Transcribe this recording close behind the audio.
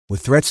With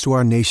threats to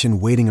our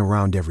nation waiting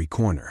around every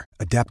corner,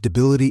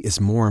 adaptability is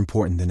more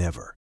important than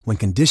ever. When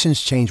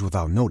conditions change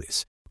without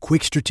notice,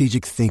 quick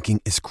strategic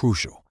thinking is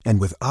crucial.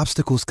 And with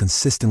obstacles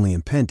consistently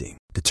impending,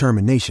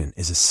 determination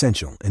is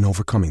essential in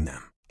overcoming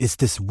them. It's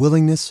this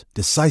willingness,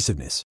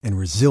 decisiveness, and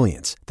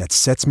resilience that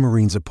sets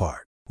Marines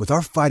apart. With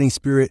our fighting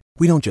spirit,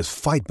 we don't just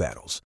fight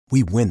battles,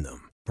 we win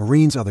them.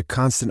 Marines are the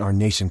constant our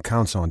nation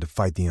counts on to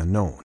fight the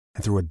unknown.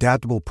 And through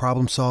adaptable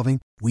problem solving,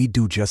 we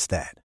do just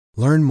that.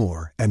 Learn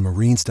more at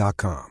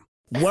marines.com.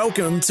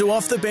 Welcome to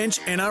Off the Bench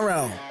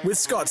NRL with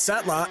Scott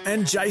Sattler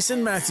and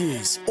Jason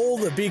Matthews. All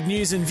the big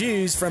news and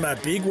views from a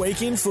big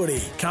week in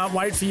footy. Can't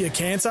wait for your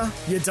canter?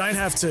 You don't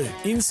have to.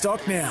 In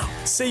stock now.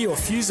 See your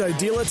Fuso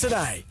dealer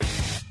today.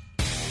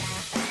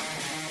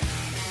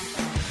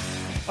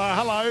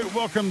 Hello,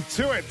 welcome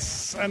to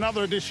it.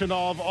 Another edition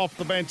of Off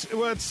the Bench.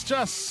 Well, it's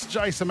just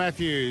Jason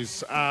Matthews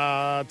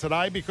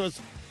today because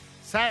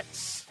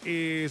Sats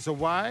is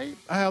away.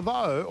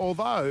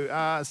 Although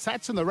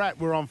Sats and the Rat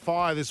were on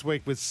fire this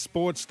week with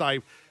Sports Day.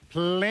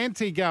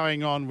 Plenty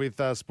going on with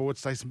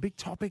Sports Day. Some big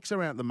topics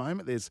around at the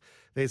moment.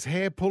 There's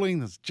hair pulling,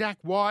 there's Jack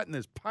White, and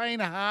there's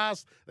Payne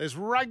Haas, there's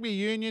rugby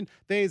union.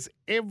 There's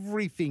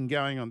everything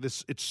going on.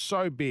 It's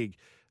so big.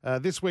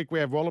 This week we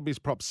have Wallabies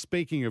props.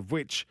 Speaking of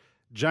which,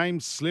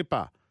 James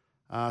Slipper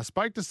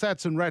spoke to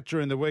Sats and Rat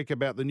during the week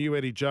about the new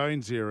Eddie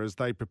Jones era as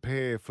they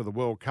prepare for the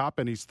World Cup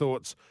and his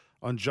thoughts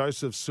on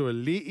Joseph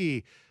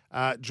Suali'i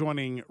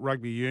joining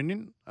rugby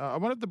union. I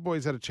wonder if the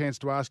boys had a chance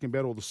to ask him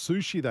about all the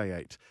sushi they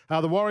ate.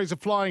 The Warriors are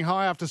flying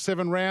high after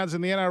 7 rounds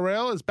in the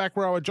NRL as back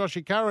rower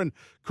Joshy Curran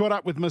caught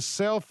up with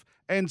myself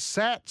and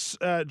Sats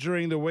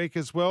during the week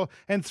as well.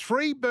 And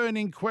 3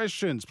 burning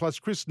questions, plus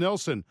Chris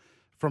Nelson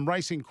from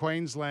Racing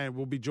Queensland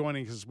will be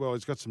joining us as well.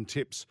 He's got some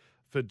tips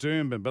for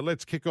Doomben. But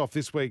let's kick off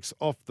this week's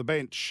Off the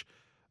Bench.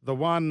 The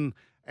one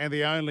and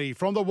the only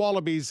from the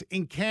Wallabies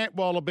in Camp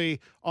Wallaby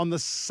on the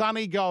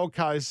sunny Gold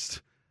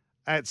Coast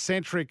at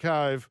Century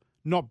Cove.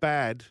 Not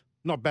bad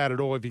at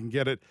all if you can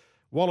get it.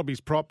 Wallabies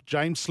prop,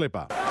 James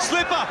Slipper.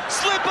 Slipper,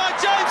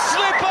 James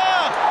Slipper!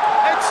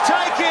 It's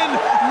taken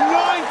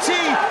 94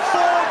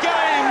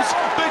 games,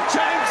 but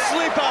James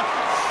Slipper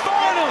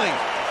finally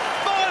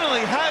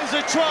has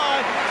a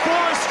try for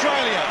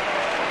Australia.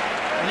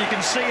 And you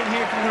can see and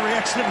hear from the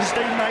reaction of his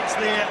teammates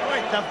there.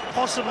 They've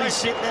possibly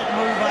set that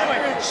move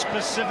up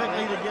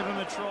specifically to give him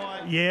a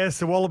try. Yes,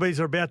 the Wallabies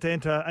are about to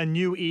enter a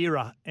new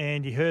era.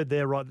 And you heard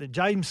there, right, that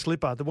James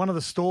Slipper, one of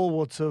the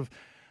stalwarts of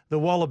the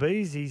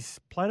Wallabies, he's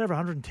played over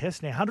 100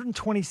 tests now,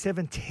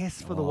 127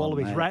 tests for the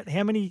Wallabies. Mate. Rat,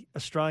 how many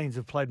Australians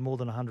have played more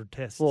than 100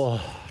 tests?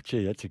 Oh,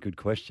 gee, that's a good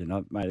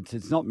question, mate.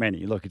 It's not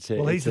many. Look, he's the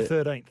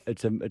 13th.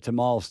 It's a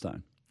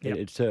milestone. Yep.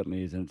 It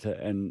certainly is,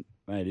 and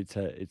mate, it's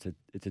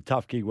a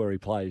tough gig where he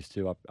plays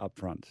too up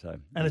front. So,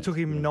 and it took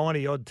him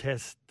 90 odd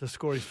tests to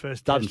score his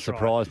first. Doesn't test try.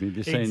 surprise me. Have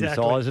you seen the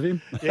size of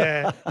him?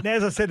 Yeah. Now,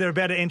 as I said, they're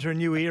about to enter a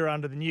new era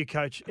under the new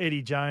coach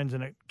Eddie Jones,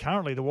 and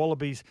currently the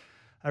Wallabies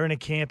are in a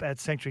camp at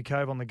Sanctuary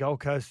Cove on the Gold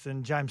Coast.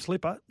 And James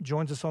Slipper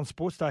joins us on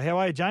Sports Day. How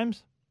are you,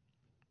 James?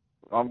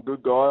 I'm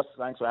good, guys.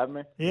 Thanks for having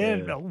me.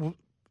 Yeah.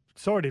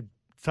 Sorry to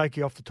take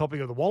you off the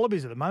topic of the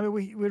Wallabies at the moment.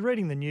 We're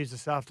reading the news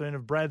this afternoon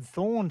of Brad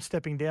Thorne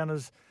stepping down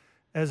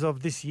as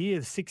of this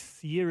year, the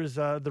 6th year as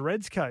the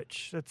Reds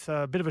coach. That's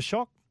a bit of a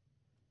shock.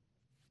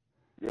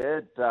 Yeah,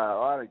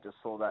 I only just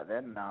saw that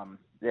then.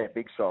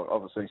 Big shock.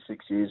 Obviously,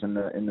 6 years in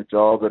the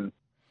job, and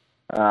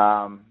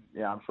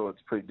I'm sure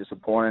it's pretty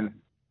disappointing.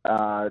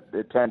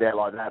 It turned out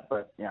like that,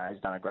 but he's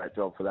done a great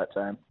job for that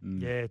team.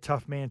 Yeah,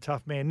 tough man.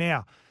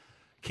 Now,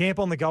 camp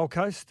on the Gold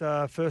Coast,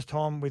 first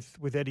time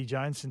with Eddie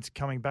Jones since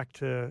coming back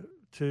to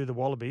the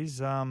Wallabies.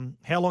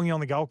 How long are you on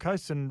the Gold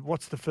Coast, and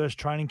what's the first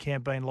training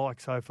camp been like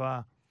so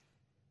far?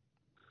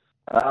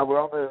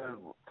 We're on the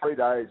 3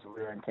 days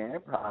we're in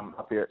camp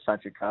up here at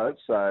Sanctuary Cove.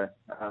 So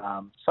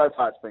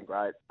far it's been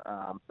great.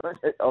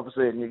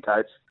 Obviously a new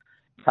coach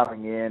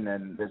coming in,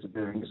 and there's a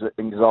bit of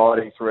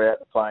anxiety throughout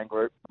the playing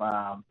group.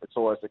 It's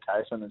always the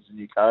case when there's a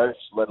new coach,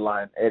 let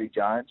alone Eddie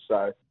Jones.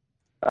 So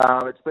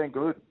it's been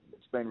good.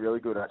 It's been really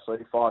good,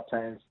 actually. 5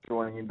 teams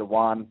joining into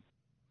one,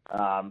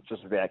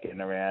 just about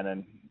getting around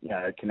and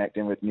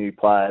connecting with new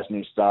players,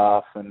 new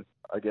staff, and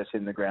I guess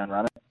hitting the ground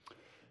running.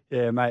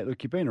 Yeah, mate,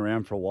 look, you've been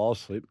around for a while,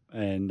 Slip,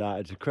 and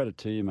it's a credit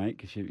to you, mate,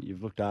 because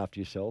you've looked after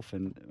yourself,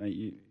 and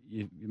mate,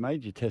 you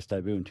made your test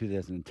debut in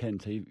 2010,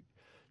 so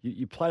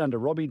you played under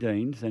Robbie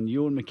Deans and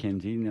Ewan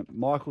McKenzie,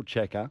 Michael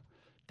Checker,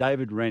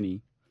 David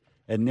Rennie,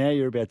 and now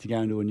you're about to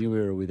go into a new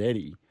era with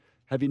Eddie.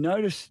 Have you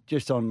noticed,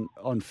 just on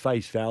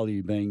face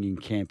value being in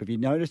camp, have you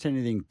noticed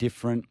anything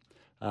different,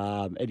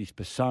 Eddie's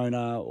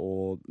persona,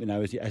 or,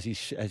 has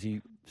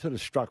he sort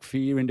of struck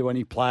fear into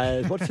any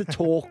players? What's the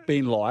talk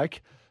been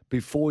like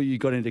before you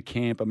got into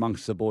camp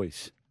amongst the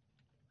boys?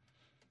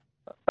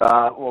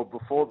 Well,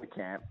 before the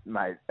camp,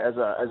 mate, as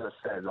I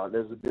said,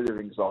 there's a bit of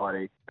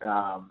anxiety.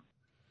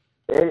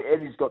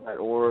 Eddie's got that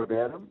aura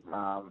about him,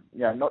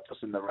 not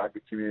just in the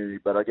rugby community,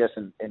 but I guess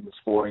in the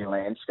sporting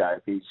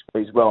landscape.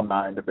 He's well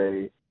known to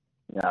be,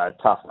 a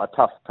tough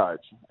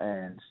coach,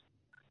 and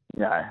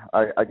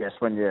I guess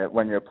when you're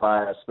a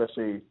player,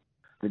 especially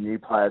the new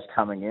players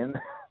coming in,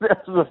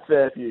 there's a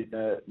fair few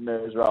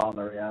nerves rolling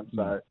around.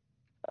 So,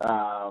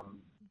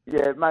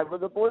 mate, well,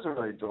 the boys have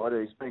really enjoyed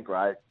it. It's been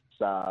great. It's,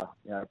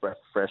 breath of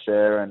fresh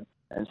air and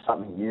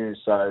something new.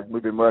 So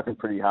we've been working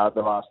pretty hard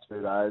the last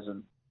 2 days.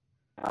 And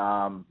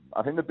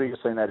I think the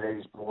biggest thing that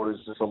Eddie's brought is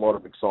just a lot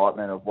of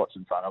excitement of what's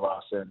in front of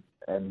us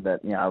and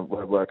that,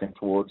 we're working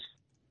towards,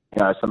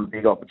 some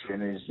big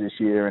opportunities this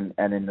year and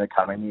in the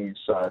coming years.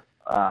 So,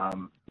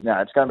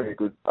 it's going to be a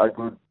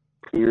good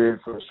period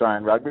for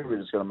Australian rugby. We're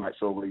just going to make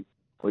sure we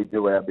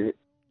do our bit.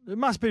 It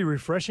must be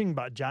refreshing,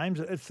 but James,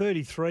 at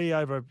 33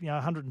 over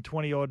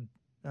 120 odd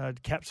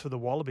caps for the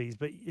Wallabies,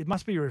 but it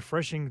must be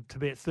refreshing to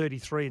be at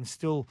 33 and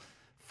still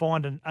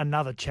find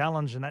another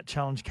challenge, and that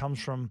challenge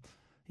comes from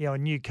a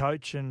new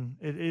coach, and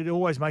it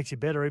always makes you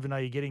better, even though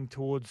you're getting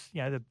towards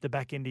the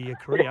back end of your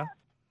career.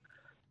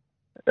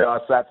 Yeah,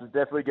 it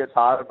definitely gets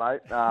harder,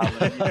 mate.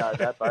 And you know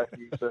that, both of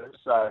you too.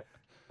 So,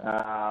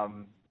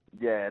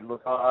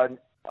 look, I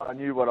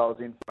knew what I was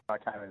in when I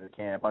came into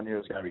camp. I knew it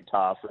was going to be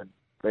tough, and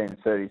being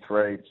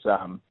 33, it's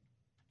not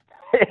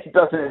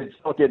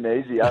getting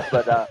easier.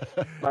 But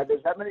mate,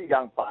 there's that many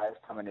young players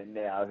coming in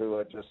now who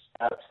are just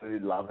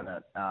absolutely loving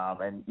it.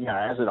 And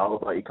as an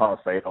older player, you kind of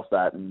feed off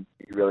that, and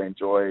you really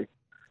enjoy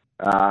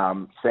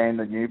seeing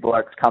the new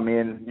blokes come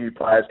in, new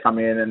players come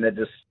in, and they're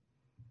just,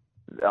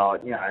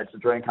 it's a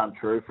dream come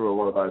true for a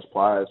lot of those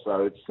players.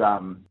 So it's,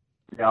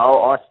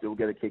 I still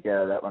get a kick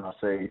out of that when I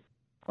see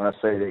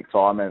the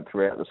excitement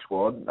throughout the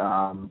squad.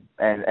 And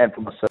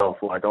for myself,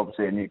 like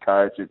obviously a new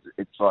coach,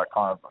 it's like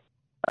kind of,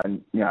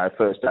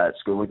 first day at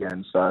school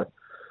again. So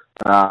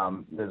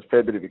there's a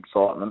fair bit of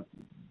excitement.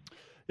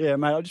 Yeah,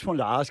 mate. I just wanted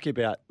to ask you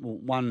about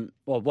one.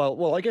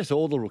 Well, I guess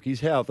all the rookies.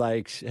 How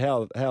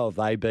have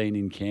they been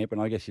in camp? And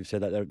I guess you've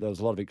said that there was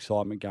a lot of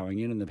excitement going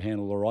in, and they've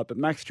handled all right. But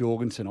Max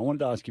Jorgensen, I wanted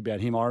to ask you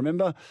about him. I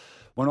remember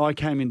when I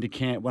came into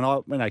camp, when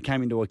I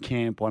came into a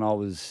camp when I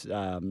was,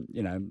 at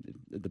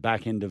the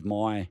back end of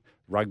my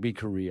rugby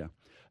career,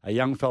 a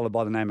young fella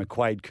by the name of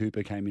Quade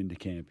Cooper came into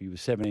camp. He was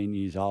 17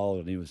 years old,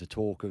 and he was a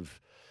talk of,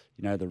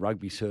 the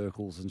rugby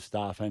circles and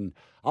stuff. And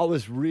I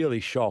was really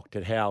shocked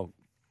at how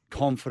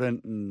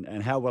confident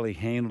and how well he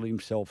handled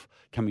himself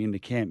coming into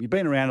camp. You've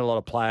been around a lot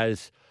of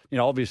players,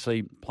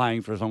 obviously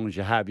playing for as long as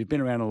you have. You've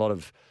been around a lot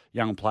of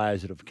young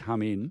players that have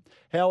come in.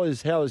 How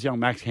has young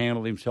Max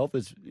handled himself?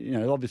 There's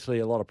obviously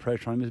a lot of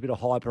pressure on him. There's a bit of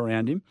hype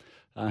around him.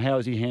 How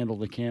has he handled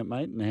the camp,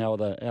 mate? And how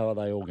are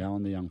they all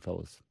going, the young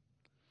fellas?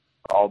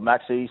 Oh,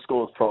 Max, he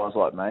scores tries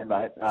like me,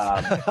 mate.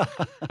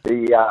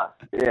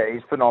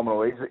 He's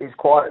phenomenal. He's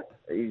quite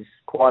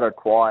a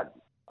quiet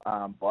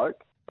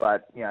bloke.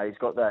 But, he's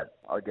got that,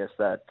 I guess,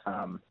 that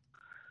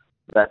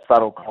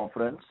subtle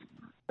confidence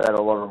that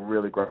a lot of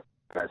really great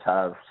guys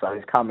have. So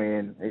he's come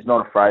in, he's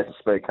not afraid to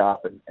speak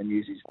up and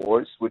use his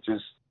voice, which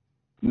is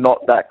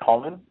not that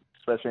common,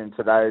 especially in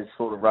today's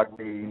sort of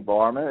rugby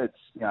environment. It's,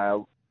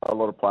 a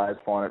lot of players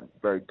find it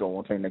very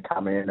daunting to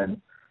come in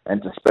and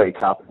to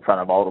speak up in front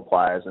of older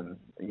players and,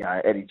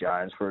 Eddie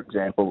Jones, for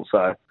example.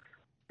 So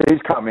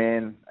he's come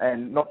in,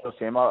 and not just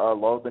him, a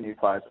lot of the new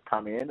players have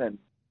come in and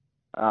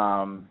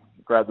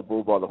grab the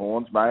bull by the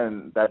horns, mate,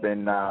 and they've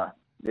been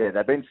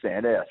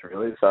standouts,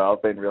 really. So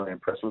I've been really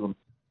impressed with them.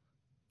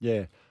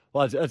 Yeah,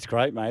 well, that's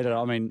great, mate.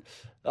 I mean,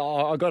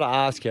 I've got to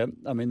ask you.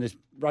 I mean, this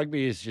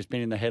rugby has just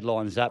been in the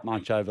headlines that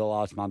much over the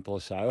last month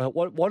or so.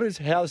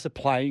 How's the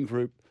playing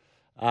group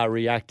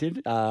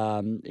reacted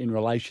in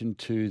relation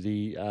to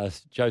the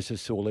Joseph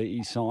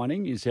Suaalii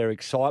signing? Is there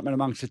excitement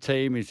amongst the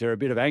team? Is there a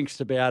bit of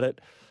angst about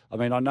it? I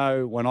mean, I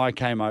know when I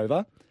came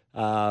over,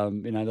 there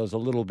was a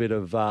little bit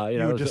of, you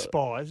were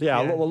despised.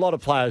 Yeah, a lot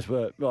of players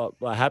were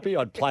happy.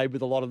 I'd played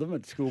with a lot of them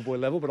at schoolboy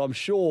level, but I'm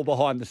sure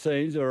behind the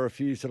scenes there were a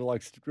few sort of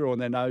like screwing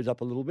their nose up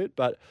a little bit.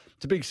 But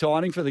it's a big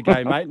signing for the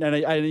game, mate. And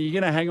are you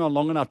going to hang on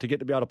long enough to get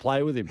to be able to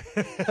play with him?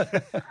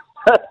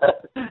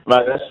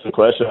 Mate, that's the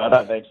question. I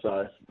don't think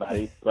so,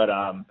 mate. But,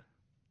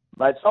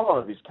 mate, someone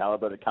of his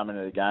calibre to come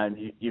into the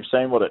game, you've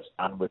seen what it's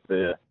done with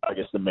the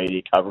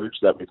media coverage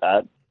that we've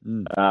had.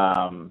 And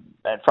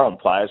from a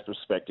player's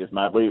perspective,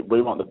 mate,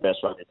 we want the best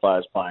rugby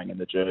players playing in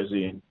the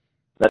jersey, and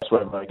that's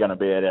where we're going to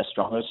be at our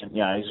strongest. And,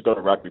 he's got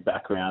a rugby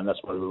background.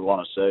 That's what we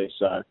want to see.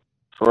 So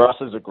for us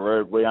as a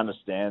group, we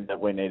understand that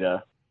we need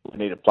to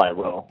play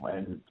well.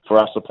 And for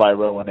us to play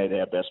well, we need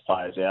our best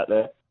players out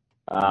there.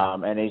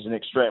 And he's an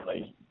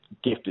extremely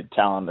gifted,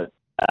 talented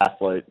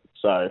athlete.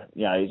 So,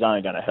 he's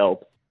only going to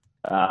help.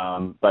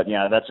 But,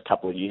 that's a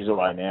couple of years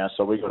away now.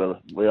 So we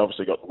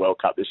obviously got the World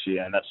Cup this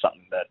year, and that's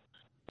something that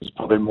is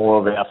probably more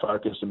of our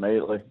focus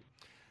immediately.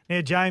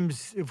 Now,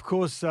 James, of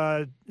course,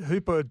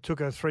 Hooper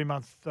took a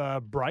 3-month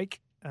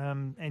break,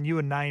 and you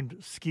were named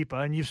skipper,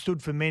 and you've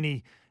stood for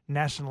many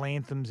national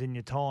anthems in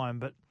your time.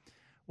 But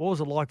what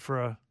was it like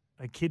for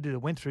a kid that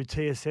went through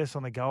TSS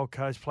on the Gold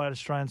Coast, played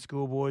Australian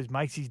schoolboys,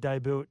 makes his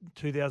debut in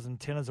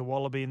 2010 as a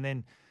Wallaby, and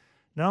then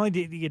not only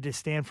did you get to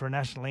stand for a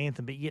national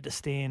anthem, but you get to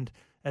stand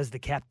as the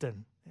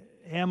captain?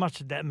 How much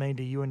did that mean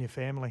to you and your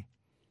family?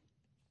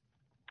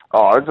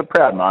 Oh, it's a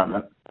proud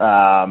moment.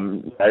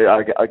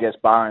 I guess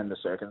barring the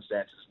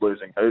circumstances,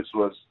 losing Hoops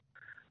was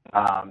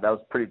that was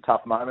a pretty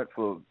tough moment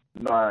for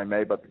not only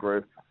me but the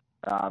group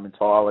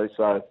entirely.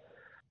 So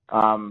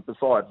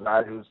besides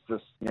that, it was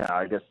just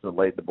I guess to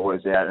lead the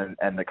boys out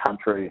and the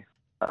country,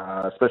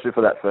 especially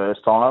for that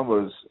first time,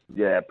 was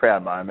a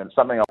proud moment.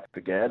 Something I'll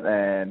forget,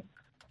 and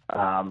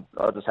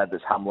I just had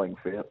this humbling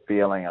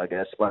feeling, I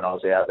guess, when I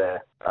was out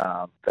there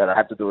that I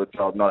had to do a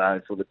job not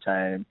only for the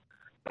team.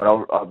 But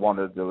I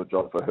wanted to do a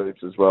job for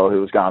Hoops as well,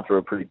 who was going through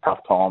a pretty tough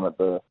time at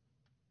the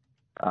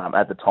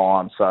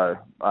time. So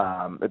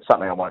it's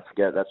something I won't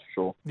forget, that's for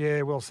sure.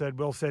 Yeah, well said,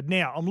 well said.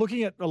 Now, I'm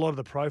looking at a lot of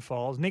the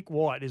profiles. Nick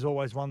White is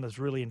always one that's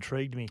really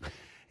intrigued me.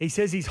 He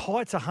says his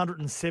height's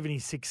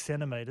 176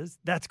 centimetres.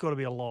 That's got to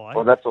be a lie.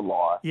 Well, that's a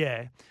lie.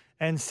 Yeah.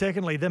 And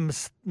secondly, the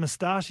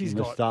moustache he's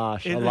got.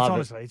 Moustache, I It's love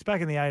honestly, it's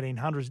back in the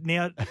 1800s.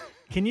 Now,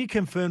 can you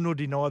confirm or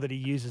deny that he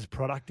uses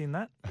product in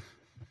that?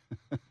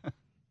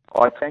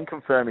 I can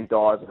confirm he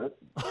dyes it.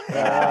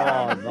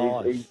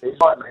 Nice. He's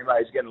like me,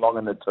 mate. He's getting long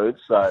in the tooth,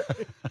 so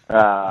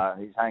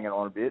he's hanging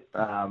on a bit.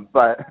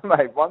 But,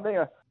 mate, one thing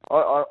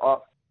I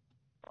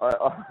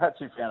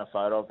actually found a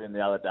photo of him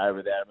the other day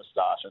without a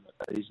moustache, and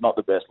he's not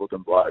the best looking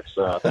bloke,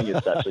 so I think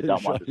it's actually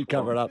done wonders. You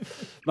cover it up.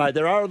 Mate,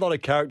 there are a lot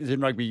of characters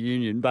in rugby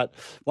union, but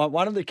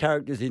one of the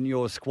characters in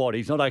your squad,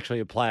 he's not actually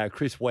a player,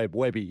 Chris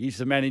Webby, he's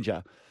the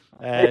manager.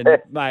 And,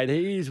 mate,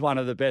 he is one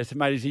of the best.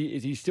 Mate, is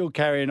he still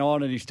carrying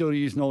on and he's still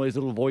using all his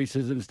little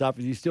voices and stuff?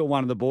 Is he still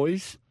one of the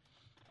boys?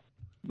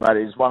 Mate,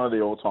 he's one of the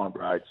all-time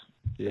greats.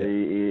 Yeah.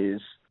 He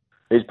is.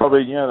 He's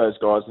probably, those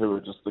guys who are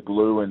just the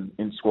glue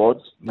in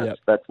squads.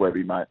 That's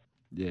Webby, mate.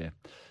 Yeah.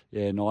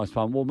 Yeah, nice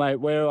one. Well,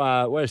 mate,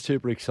 we're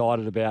super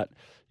excited about,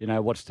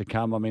 what's to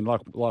come. I mean,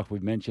 like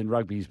we've mentioned,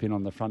 rugby's been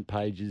on the front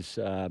pages,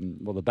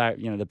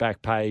 the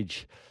back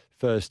page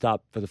first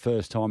up for the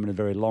first time in a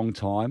very long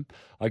time.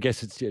 I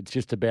guess it's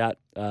just about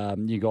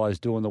you guys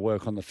doing the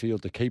work on the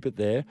field to keep it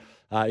there.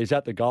 Is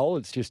that the goal?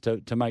 It's just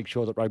to make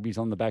sure that rugby's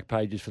on the back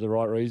pages for the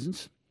right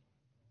reasons?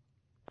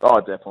 Oh,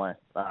 definitely.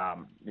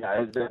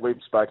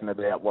 We've spoken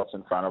about what's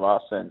in front of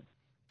us and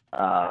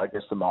I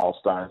guess the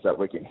milestones that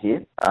we can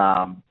hit,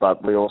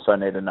 but we also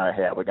need to know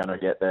how we're going to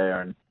get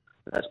there, and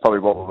that's probably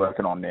what we're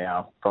working on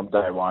now from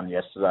day one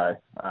yesterday.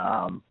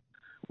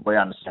 We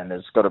understand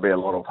there's got to be a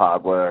lot of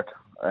hard work,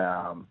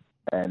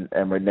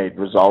 and we need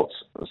results,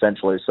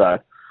 essentially. So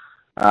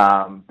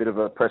bit of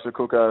a pressure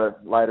cooker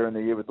later in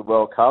the year with the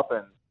World Cup,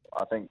 and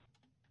I think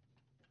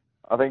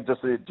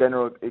just the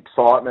general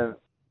excitement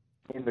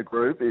in the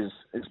group is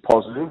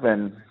positive,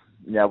 and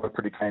we're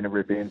pretty keen to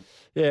rip in.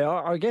 Yeah,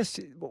 I guess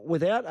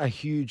without a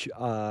huge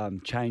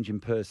change in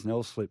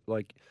personnel slip,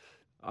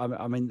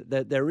 I mean,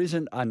 there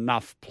isn't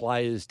enough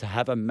players to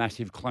have a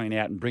massive clean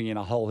out and bring in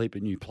a whole heap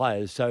of new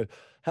players. So,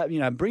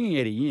 bringing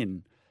Eddie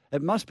in,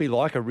 it must be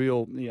like a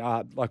real,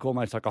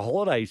 almost like a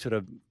holiday sort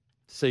of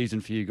season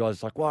for you guys.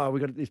 It's like, wow,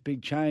 we got this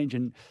big change,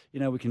 and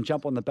we can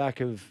jump on the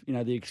back of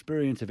the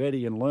experience of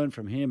Eddie and learn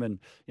from him, and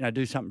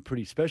do something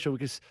pretty special.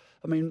 Because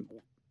I mean,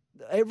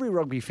 every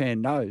rugby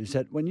fan knows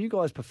that when you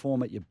guys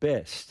perform at your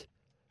best,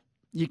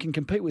 you can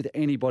compete with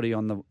anybody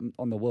on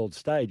the world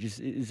stage.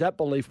 Is that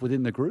belief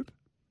within the group?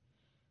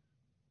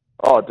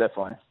 Oh,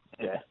 definitely.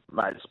 Yeah,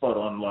 mate, spot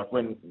on. Like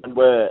when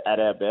we're at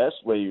our best,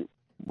 we're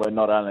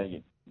not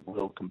only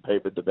will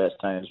compete with the best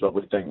teams, but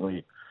we think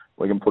we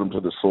can put them to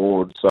the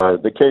sword. So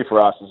the key for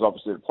us is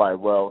obviously to play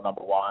well,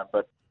 number one,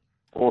 but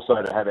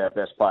also to have our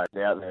best players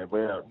out there.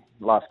 The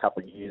last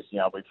couple of years,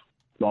 we've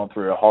gone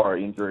through a horror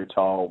injury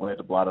toll. We had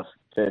to blood a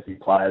fair few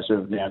players who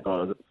have now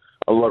got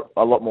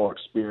a lot more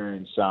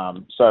experience.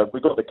 So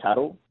we've got the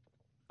cattle,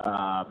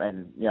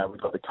 and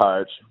we've got the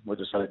coach. We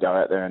just got to go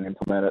out there and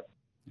implement it.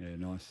 Yeah,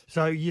 nice.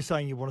 So you're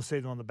saying you want to see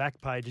them on the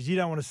back pages. You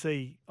don't want to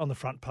see on the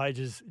front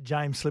pages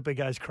James Slipper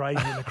goes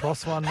crazy in the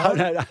cross one,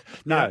 no?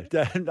 No,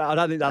 I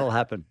don't think that'll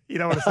happen. You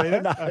don't want to see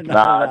that? No, I don't need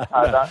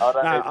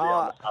to be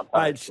on the front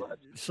page. Mate,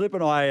 Slipper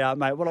and I,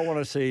 mate, what I want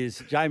to see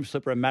is James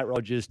Slipper and Matt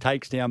Rogers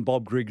takes down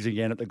Bob Griggs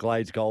again at the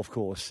Glades Golf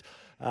Course.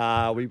 We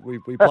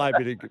play a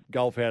bit of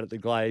golf out at the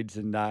Glades,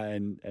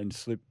 and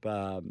Slip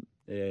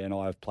and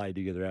I have played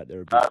together out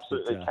there a bit.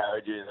 Absolutely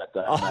carried you that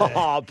day.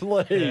 Oh,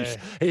 please. Yeah.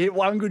 He hit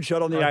one good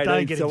shot on the 18th.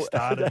 Don't get him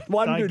started.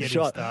 One good him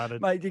shot.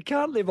 started. Mate, you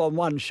can't live on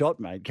one shot,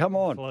 mate. Come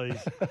on.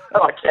 Please.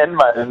 I can,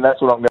 mate, and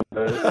that's what I'm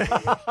going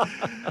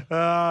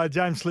to do.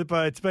 James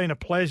Slipper, it's been a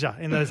pleasure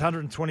in those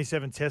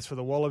 127 tests for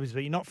the Wallabies,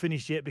 but you're not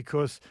finished yet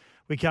because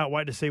we can't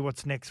wait to see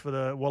what's next for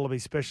the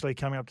Wallabies, especially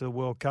coming up to the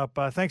World Cup.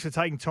 Thanks for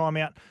taking time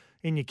out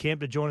in your camp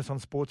to join us on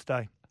Sports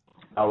Day.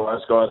 No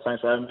worries, guys.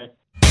 Thanks for having me.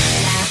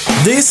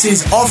 This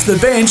is Off the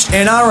Bench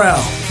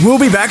NRL. We'll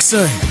be back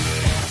soon.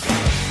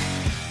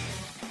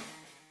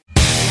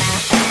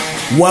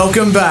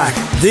 Welcome back.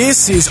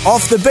 This is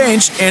Off the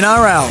Bench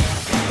NRL.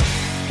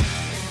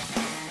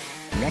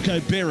 Rocco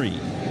Berry,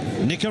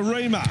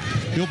 Nicarima,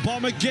 he'll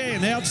bomb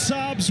again, out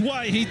Saab's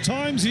way, he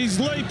times his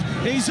leap,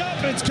 he's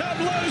up, it's come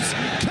loose,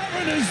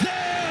 Curran is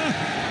there,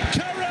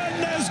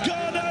 Curran has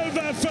gone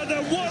over for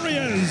the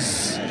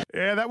Warriors.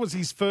 Yeah, that was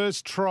his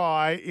first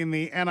try in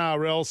the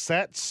NRL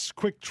Sats.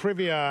 Quick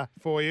trivia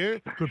for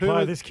you. Good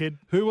player, this kid.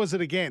 Who was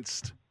it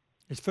against?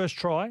 His first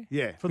try?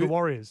 Yeah. For the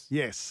Warriors?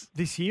 Yes.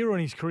 This year or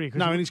in his career?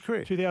 No, in his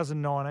career.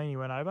 2019 he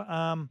went over.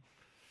 I'm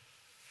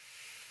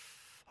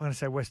going to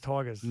say West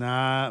Tigers.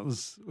 Nah, it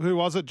was... Who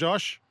was it,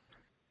 Josh?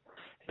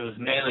 It was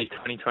nearly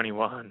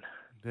 2021.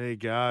 There you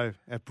go,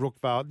 at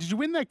Brookvale. Did you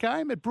win that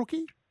game at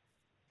Brookie?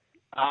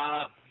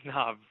 No,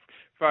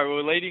 bro, we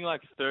were leading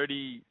like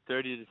 30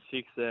 to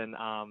 6, and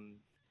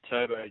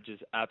Turbo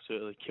just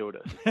absolutely killed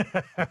us.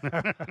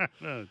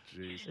 Oh,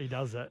 jeez. He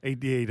does that.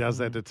 He does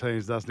that to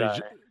teams, doesn't he?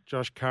 So-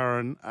 Josh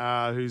Curran,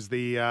 who's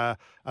a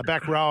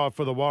back rower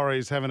for the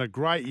Warriors, having a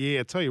great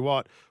year. Tell you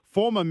what,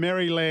 former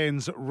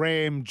Maryland's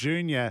Ram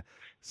Jr.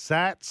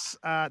 Sats,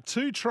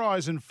 2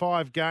 tries in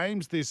 5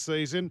 games this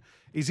season.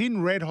 He's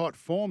in red-hot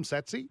form,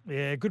 Satsy.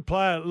 Yeah, good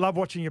player. Love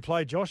watching you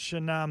play, Josh.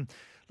 And a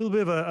little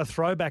bit of a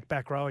throwback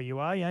back rower you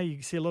are. You know,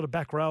 you see a lot of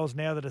back rowers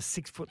now that are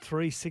 6'3",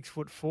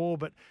 6'4",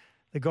 but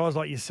the guys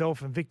like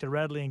yourself and Victor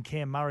Radley and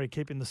Cam Murray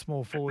keeping the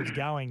small forwards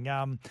going.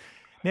 Now,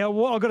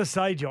 what I've got to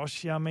say,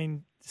 Josh, I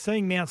mean,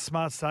 seeing Mount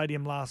Smart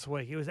Stadium last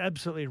week, it was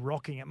absolutely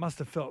rocking. It must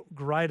have felt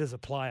great as a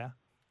player.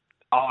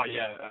 Oh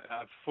yeah,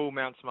 a full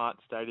Mount Smart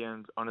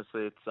Stadium.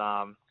 Honestly, it's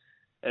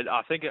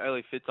I think it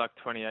only fits like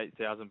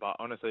 28,000, but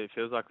honestly, it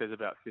feels like there's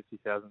about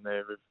 50,000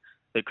 there with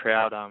the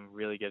crowd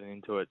really getting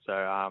into it.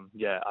 So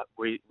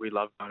we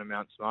love going to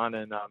Mount Smart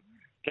and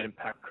getting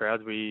packed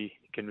crowds. We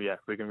can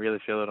really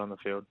feel it on the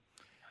field.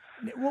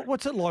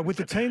 What's it like with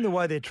the team, the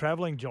way they're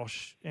travelling,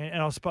 Josh?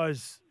 And I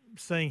suppose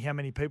seeing how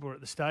many people were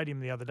at the stadium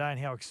the other day and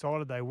how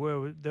excited they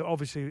were.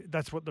 Obviously,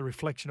 that's what the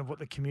reflection of what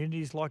the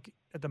community is like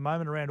at the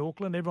moment around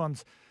Auckland.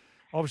 Everyone's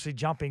obviously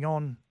jumping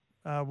on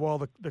while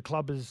the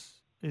club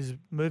is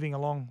moving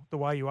along the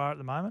way you are at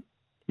the moment.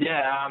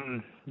 Yeah,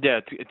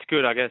 it's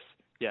good, I guess.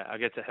 Yeah, I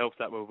guess it helps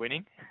that we're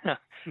winning.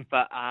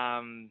 But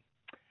having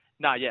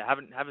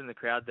the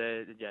crowd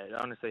there, yeah, it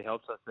honestly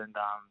helps us. And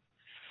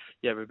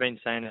we've been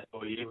saying it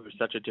all year. We're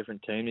such a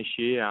different team this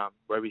year.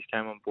 Webby's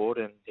came on board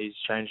and he's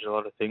changed a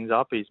lot of things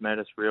up. He's made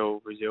us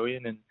real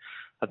resilient, and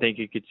I think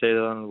you could see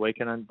that on the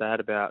weekend. They had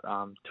about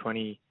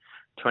 20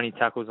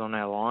 tackles on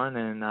our line,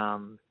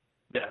 and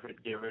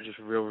we're just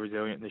real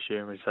resilient this year,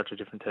 and we're such a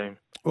different team.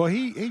 Well,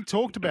 he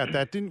talked about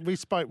that, didn't we?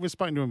 We've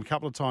spoken to him a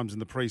couple of times in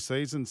the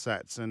pre-season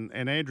Sats, and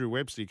Andrew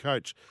Webster,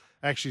 coach,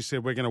 actually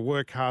said we're going to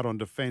work hard on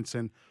defence.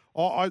 And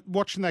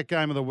watching that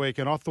game of the week,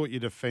 and I thought your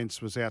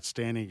defence was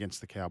outstanding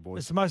against the Cowboys.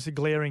 It's the most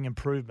glaring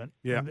improvement.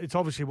 Yeah. And it's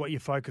obviously what you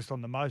focused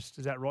on the most.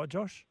 Is that right,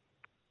 Josh?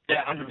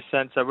 Yeah,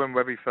 100%. So when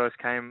Webby first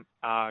came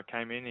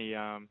in, he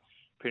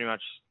pretty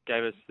much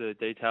gave us the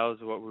details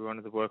of what we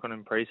wanted to work on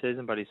in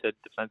pre-season, but he said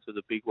defence was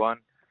a big one.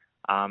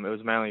 It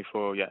was mainly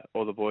for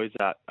all the boys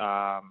that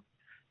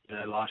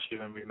last year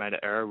when we made an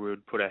error, we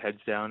would put our heads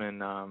down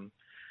and I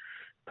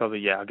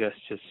guess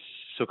just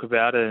sook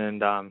about it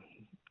and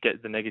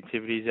get the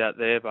negativities out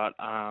there. But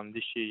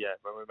this year,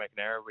 when we make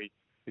an error, we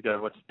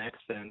go, what's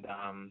next? And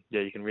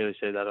you can really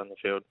see that on the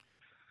field.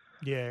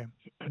 Yeah.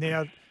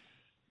 Now,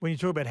 when you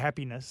talk about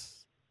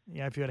happiness,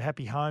 if you got a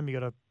happy home, you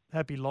got a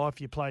happy life,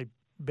 you play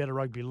better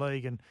rugby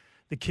league, and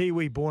the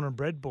Kiwi born and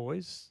bred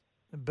boys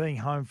being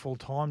home full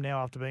time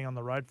now after being on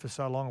the road for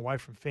so long, away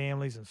from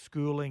families and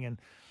schooling and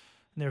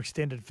their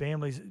extended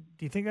families. Do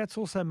you think that's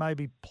also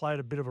maybe played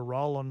a bit of a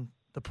role on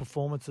the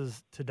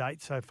performances to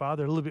date so far?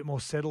 They're a little bit more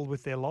settled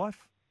with their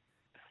life?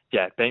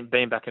 Yeah,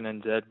 being back in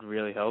NZ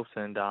really helps.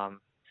 And, all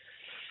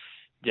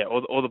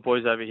the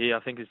boys over here, I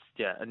think it's,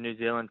 a New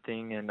Zealand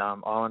thing and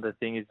Islander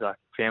thing is like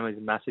families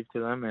are massive to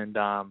them. And,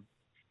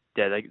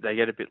 they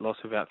get a bit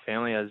lost without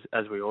family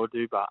as we all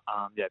do. But,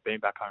 being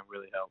back home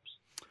really helps.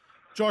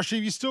 Josh,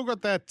 have you still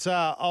got that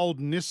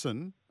old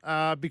Nissan?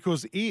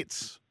 Because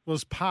it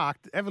was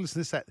parked. Have a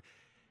listen to this.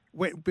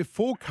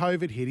 Before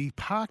COVID hit, he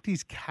parked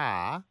his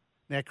car.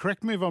 Now,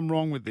 correct me if I'm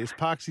wrong with this.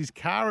 Parks his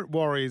car at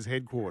Warriors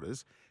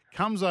headquarters,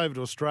 comes over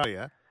to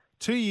Australia.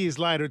 2 years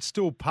later, it's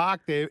still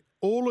parked there.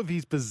 All of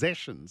his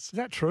possessions. Is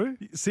that true?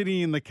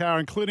 Sitting in the car,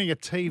 including a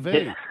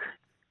TV.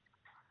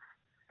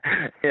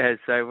 Yeah.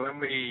 So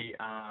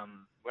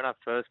when I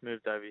first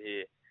moved over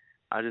here,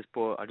 I just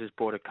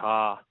bought a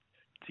car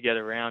to get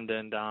around,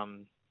 and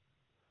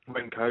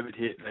when COVID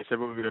hit, they said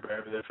we were going to be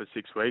over there for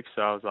 6 weeks.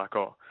 So I was like,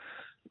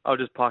 I'll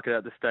just park it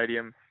at the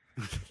stadium,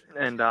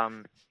 and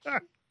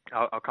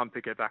I'll come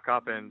pick it back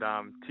up. And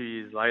 2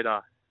 years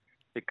later,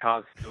 the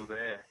car's still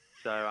there.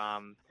 So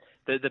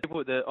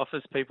the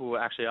office people were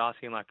actually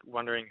asking, like,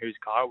 wondering whose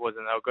car it was,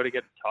 and they were going to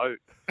get it towed.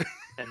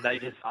 And they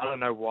just, I don't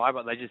know why,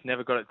 but they just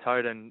never got it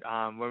towed. And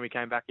when we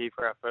came back here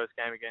for our first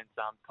game against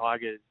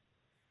Tigers,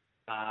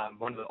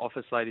 one of the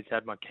office ladies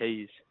had my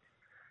keys.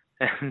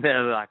 And they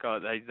were like,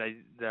 they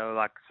were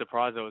like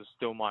surprised it was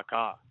still my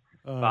car.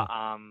 But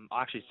I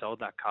actually sold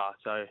that car,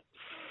 so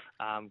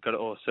got it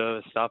all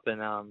serviced up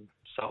and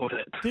sold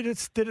it.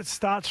 Did it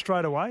start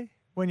straight away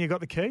when you got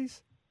the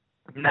keys?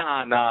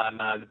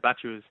 No. The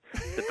battery was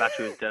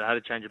dead. I had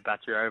to change the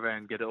battery over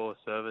and get it all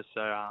serviced.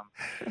 So,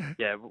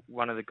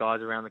 one of the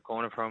guys around the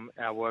corner from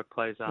our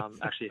workplace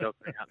actually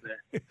helped me out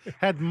there.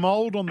 Had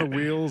mould on the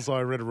wheels,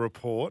 I read a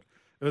report.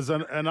 It was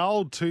an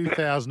old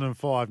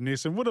 2005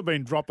 Nissan. Would have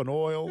been dropping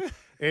oil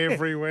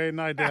everywhere,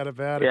 no doubt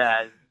about it.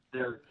 Yeah,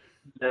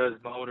 there was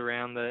mould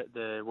around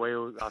the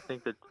wheel. I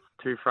think the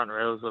 2 front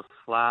rails were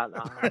flat.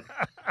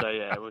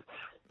 It was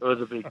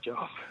a big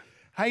job.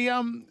 Hey,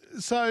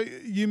 so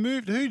you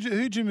moved.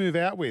 Who'd you move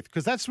out with?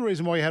 Because that's the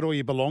reason why you had all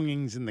your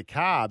belongings in the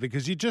car.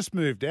 Because you just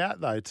moved out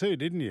though, too,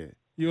 didn't you?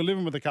 You were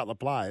living with a couple of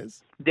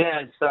players.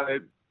 Yeah. So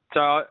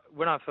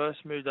when I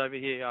first moved over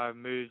here, I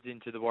moved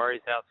into the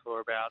Warriors' house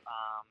for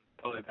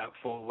probably about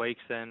 4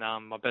 weeks. And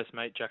my best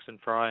mate Jackson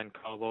Fry and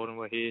Kyle Lawton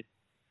were here,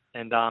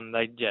 and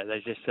they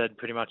just said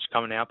pretty much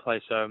come in our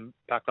place. So I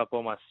packed up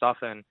all my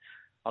stuff, and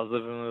I was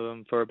living with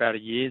them for about a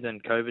year. Then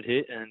COVID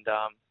hit, and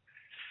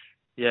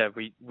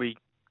we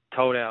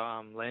told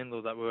our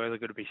landlord that we were only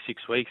going to be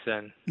 6 weeks,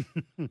 and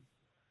 2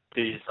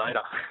 years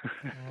later.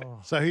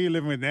 So who are you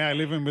living with now? Are you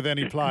living with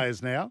any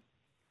players now?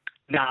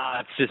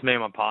 Nah, it's just me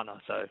and my partner.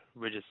 So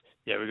we got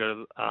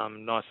a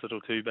nice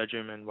little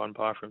 2-bedroom and 1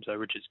 bathroom. So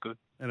which is good.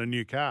 And a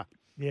new car.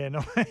 Yeah,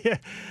 no.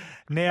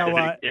 Now,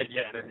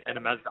 and a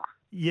Mazda.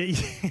 Yeah,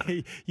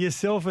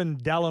 yourself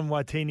and Dallin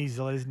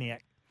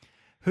Watini-Zalesniak.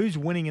 Who's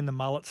winning in the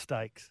mullet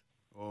stakes?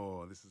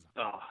 Oh, this is.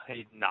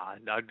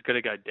 I've got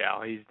to go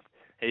Dow. He's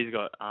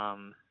got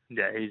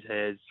his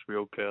hair's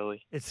real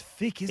curly. It's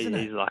thick, isn't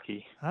it? He's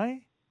lucky.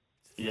 Hey?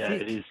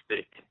 It is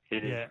thick.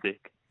 It is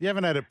thick. You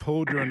haven't had it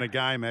pulled during the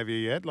game, have you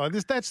yet? Like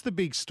this, that's the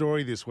big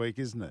story this week,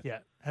 isn't it?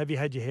 Yeah. Have you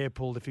had your hair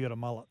pulled if you got a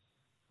mullet?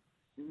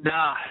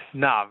 Nah,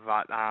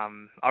 but I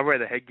wear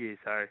the headgear,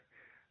 so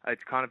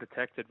it's kind of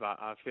protected. But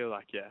I feel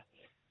like if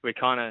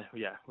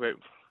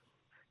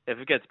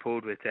it gets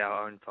pulled, it's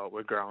our own fault.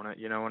 We're growing it.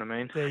 You know what I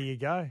mean? There you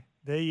go.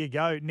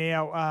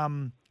 Now, are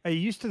you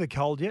used to the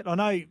cold yet? I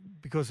know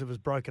because it was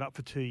broken up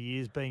for 2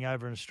 years, being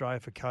over in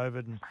Australia for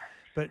COVID,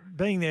 but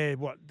being there,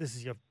 this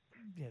is your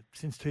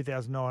since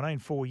 2019,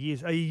 4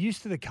 years. Are you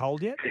used to the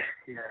cold yet?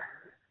 Yeah.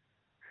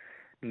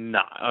 No,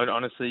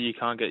 honestly, you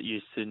can't get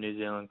used to New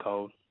Zealand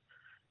cold.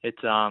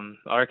 It's I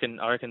reckon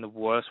the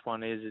worst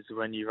one is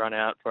when you run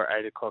out for an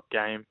 8 o'clock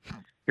game.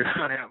 You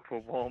run out for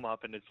warm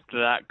up and it's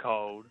that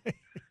cold.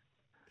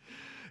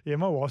 Yeah,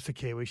 my wife's a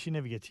Kiwi. She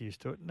never gets used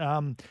to it.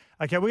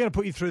 Okay, we're going to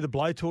put you through the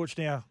blowtorch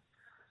now.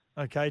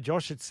 Okay,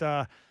 Josh, it's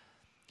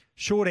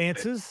short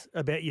answers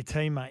about your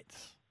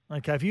teammates.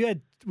 Okay,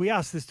 we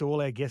asked this to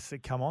all our guests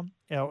that come on,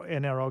 our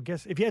NRL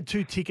guests. If you had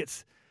 2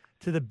 tickets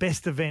to the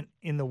best event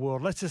in the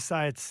world, let's just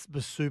say it's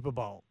the Super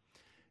Bowl.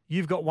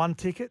 You've got 1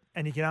 ticket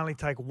and you can only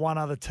take 1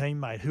 other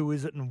teammate. Who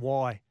is it and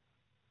why?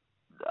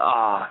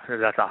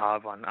 That's a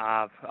hard one.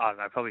 I don't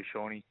know, probably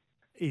Shawnee.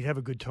 He'd have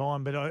a good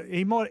time, but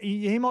he might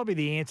be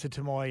the answer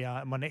to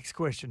my next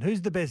question.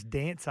 Who's the best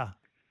dancer?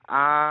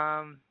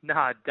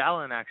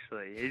 Dallin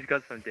actually. He's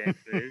got some dance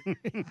moves.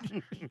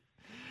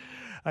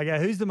 Okay,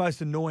 who's the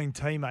most annoying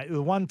teammate? The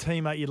one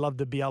teammate you'd love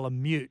to be able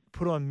to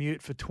put on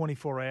mute for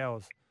 24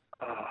 hours.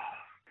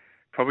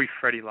 Probably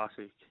Freddie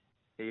Lussick.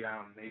 He's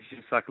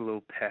just like a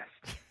little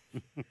pest.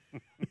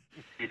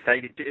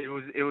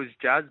 It was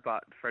Jazz,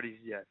 but Freddie's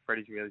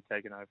really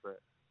taken over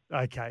it.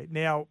 Okay,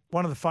 now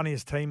one of the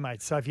funniest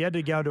teammates. So if you had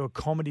to go to a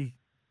comedy,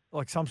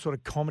 like some sort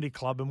of comedy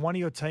club, and one of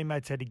your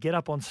teammates had to get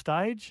up on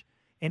stage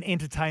and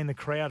entertain the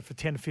crowd for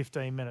 10 to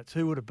 15 minutes,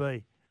 who would it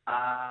be?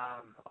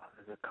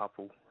 There's a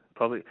couple.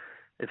 Probably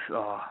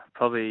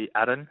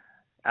Adam,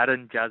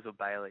 Jazz or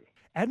Bailey.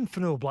 Adam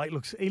Fanua-Blake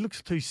looks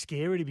too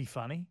scary to be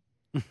funny.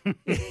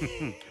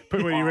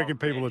 But what you reckon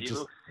people are he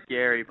just looks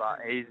scary, but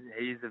he's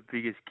the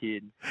biggest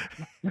kid.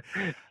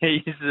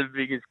 He's the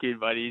biggest kid,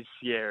 but he's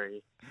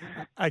scary.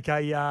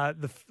 Okay,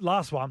 the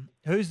last one.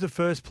 Who's the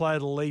first player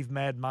to leave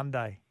Mad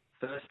Monday?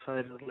 First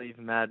player to leave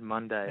Mad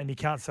Monday. And you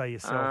can't say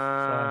yourself.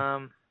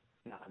 No,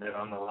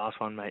 I'm the last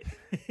one, mate.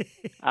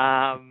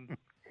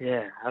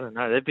 Yeah, I don't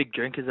know. They're big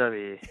drinkers over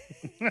here.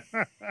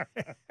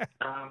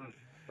 I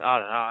don't know.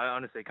 I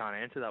honestly can't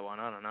answer that one.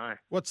 I don't know.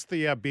 What's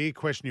the beer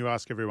question you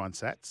ask everyone,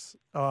 Sats?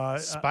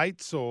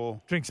 Spates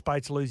or? Drink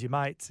Spates, lose your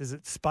mates. Is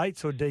it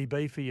Spates or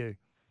DB for you?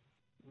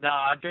 No,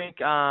 I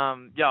drink, I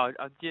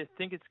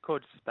think it's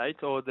called Spates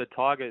or the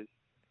Tigers.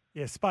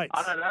 Yeah, Spates.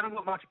 I don't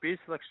got much beer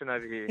selection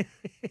over here.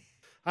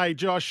 Hey,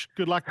 Josh,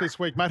 good luck this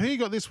week, mate. Who you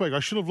got this week?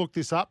 I should have looked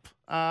this up,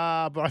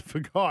 but I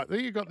forgot. Who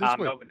you got this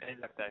week? Melbourne,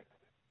 Anzac Day.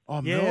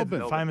 Oh, yeah,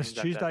 Melbourne. the famous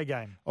Tuesday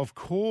game. Of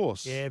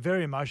course. Yeah,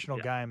 very emotional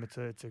game. It's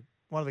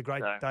one of the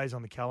great days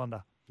on the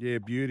calendar. Yeah,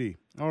 beauty.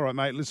 All right,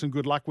 mate. Listen,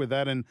 good luck with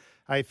that. And,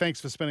 hey,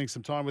 thanks for spending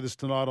some time with us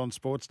tonight on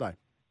Sports Day.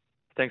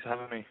 Thanks for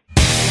having me.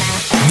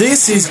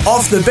 This is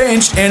Off the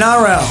Bench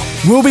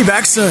NRL. We'll be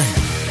back soon.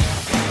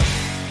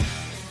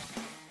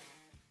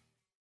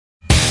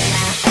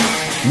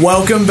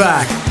 Welcome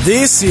back.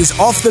 This is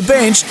Off the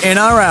Bench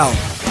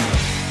NRL.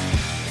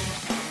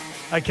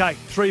 Okay,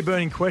 3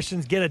 burning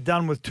questions. Get it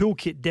done with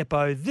Toolkit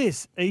Depot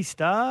this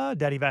Easter.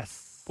 Daddy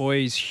Vass.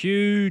 Boys,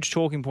 huge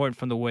talking point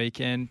from the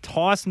weekend.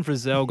 Tyson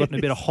Frizzell got in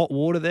a bit of hot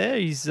water there.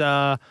 He's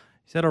had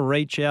a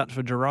reach out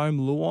for Jerome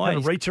Luai.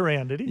 Had a reach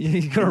around, did he?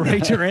 He's got a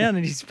reach around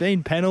and he's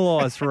been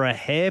penalised for a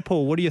hair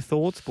pull. What are your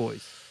thoughts,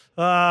 boys?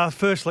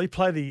 Firstly,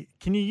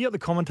 can you get the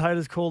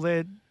commentators call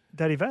there,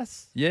 Daddy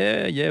Vass?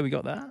 Yeah, we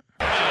got that.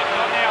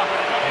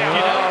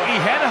 He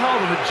had a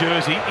hold of the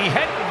jersey. He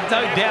had,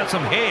 no doubt,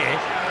 some hair,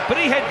 but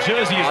he had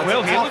jersey as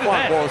well. The Here, tough look at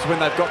one that. was when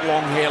they've got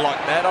long hair like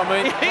that. I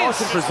mean,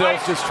 Tyson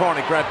Frizzell's just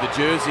trying to grab the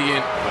jersey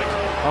in.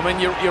 I mean,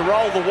 you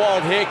roll the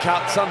wild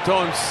haircut,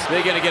 sometimes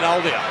they're going to get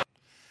older.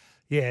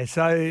 Yeah,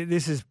 so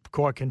this is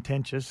quite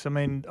contentious. I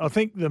mean, I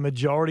think the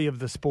majority of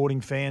the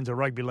sporting fans or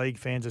rugby league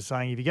fans are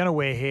saying if you're going to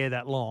wear hair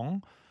that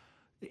long,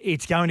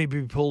 it's going to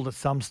be pulled at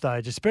some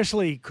stage,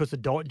 especially because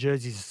the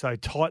jerseys are so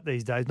tight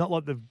these days. Not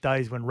like the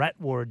days when Rat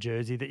wore a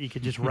jersey that you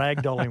could just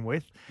ragdoll him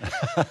with.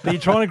 But you're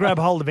trying to grab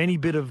hold of any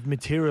bit of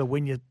material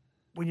when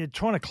you're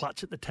trying to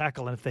clutch at the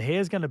tackle. And if the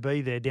hair's going to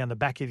be there down the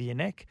back of your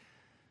neck,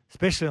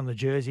 especially on the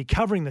jersey,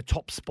 covering the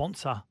top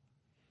sponsor,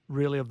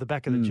 really, of the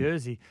back of the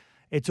jersey,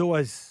 it's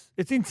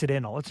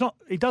incidental.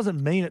 It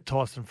doesn't mean it,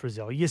 Tyson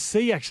Frizzell. You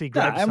see actually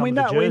grab some of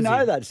the jersey. We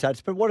know that,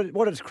 Sats, but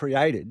what it's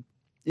created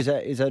is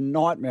a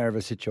nightmare of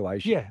a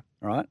situation. Yeah.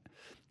 Right?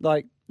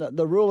 Like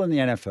the rule in the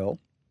NFL,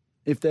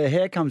 if their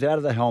hair comes out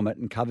of the helmet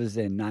and covers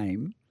their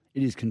name,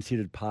 it is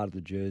considered part of the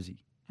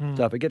jersey.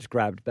 So if it gets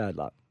grabbed, bad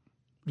luck.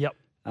 Yep.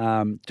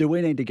 Do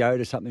we need to go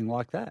to something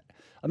like that?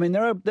 I mean,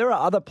 there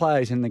are other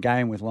players in the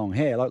game with long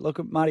hair. Like look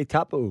at Marty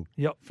Tapu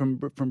from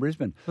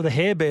Brisbane. Well, the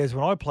Hair Bears,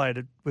 when I played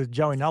it with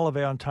Joey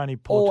Nullavow and Tony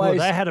Portua,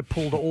 they had it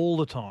pulled all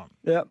the time.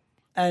 Yep.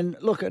 And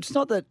look, it's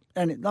not that,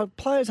 and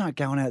players aren't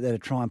going out there to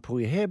try and pull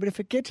your hair, but if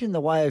it gets in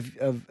the way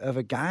of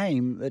a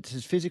game that's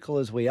as physical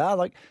as we are,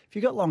 like if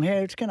you've got long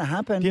hair, it's going to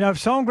happen. You know, if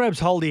someone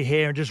grabs hold of your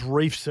hair and just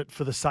reefs it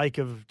for the sake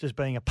of just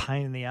being a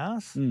pain in the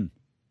ass,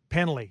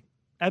 penalty,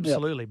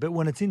 absolutely. Yep. But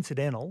when it's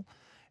incidental,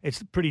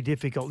 it's pretty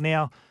difficult.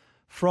 Now,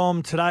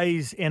 from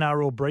today's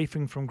NRL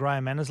briefing from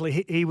Graham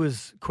Annesley, he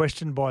was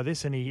questioned by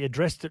this and he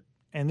addressed it,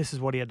 and this is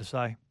what he had to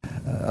say.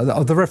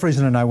 The referee's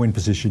in a no-win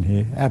position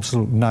here,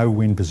 absolute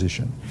no-win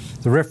position.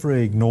 The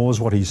referee ignores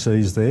what he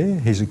sees there.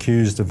 He's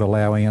accused of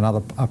allowing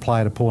a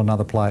player to pull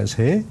another player's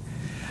hair.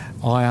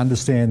 I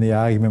understand the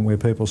argument where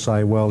people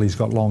say, well, he's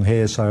got long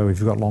hair, so if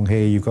you've got long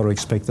hair, you've got to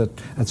expect that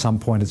at some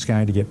point it's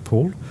going to get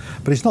pulled.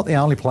 But he's not the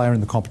only player in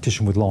the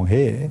competition with long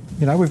hair.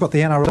 You know, we've got the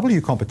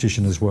NRL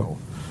competition as well.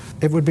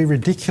 It would be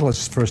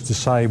ridiculous for us to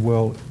say,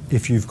 well,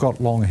 if you've got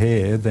long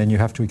hair, then you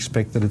have to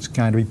expect that it's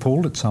going to be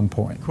pulled at some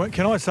point.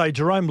 Can I say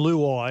Jerome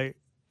Luai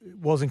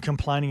wasn't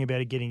complaining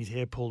about getting his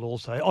hair pulled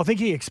also. I think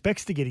he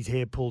expects to get his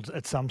hair pulled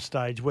at some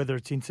stage, whether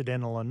it's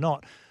incidental or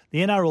not. The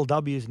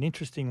NRLW is an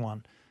interesting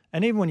one.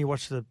 And even when you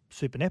watch the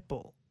Super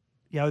Netball,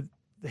 you know,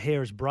 the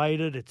hair is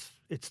braided,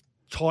 it's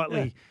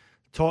tightly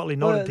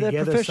knotted together.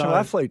 They're professional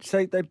athletes.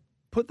 They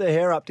put their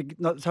hair up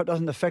so it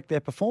doesn't affect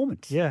their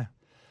performance. Yeah.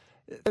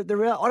 I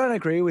don't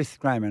agree with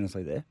Graham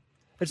Annesley there.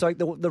 It's like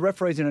the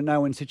referee's in a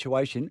no-win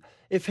situation.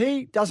 If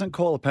he doesn't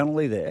call a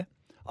penalty there,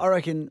 I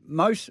reckon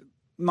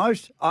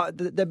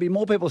there'd be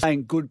more people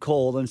saying good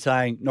call than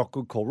saying not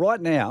good call. Right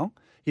now,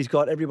 he's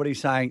got everybody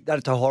saying that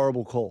it's a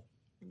horrible call.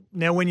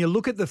 Now, when you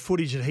look at the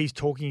footage that he's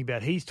talking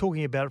about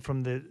it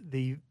from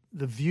the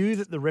view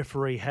that the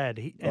referee had,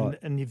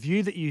 and the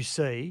view that you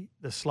see,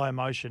 the slow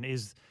motion,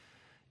 is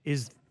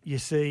you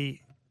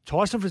see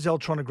Tyson Frizzell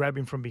trying to grab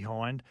him from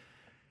behind.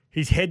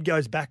 His head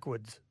goes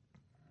backwards.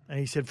 And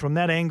he said from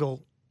that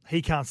angle,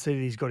 he can't see that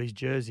he's got his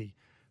jersey.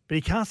 But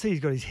he can't see he's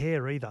got his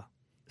hair either.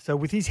 So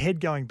with his head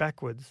going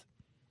backwards,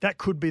 that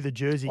could be the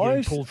jersey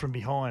getting pulled from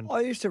behind. I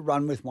used to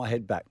run with my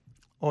head back.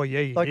 Oh, yeah,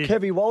 you like did.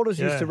 Kevy Walters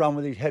used to run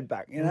with his head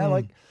back. You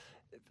know,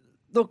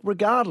 look,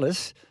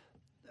 regardless,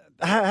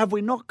 have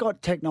we not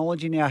got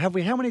technology now? How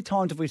many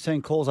times have we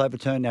seen calls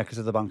overturned now because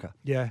of the bunker?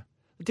 Yeah.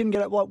 It didn't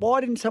get it.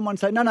 Why didn't someone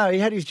say, no, he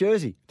had his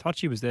jersey?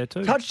 Touchy was there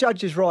too. Touch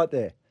judge is right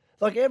there.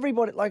 Like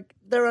everybody,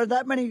 there are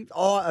that many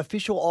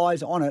official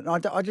eyes on it.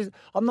 And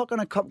I'm not going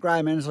to cop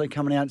Graham Annesley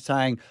coming out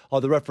saying,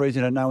 the referee's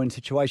in a no-win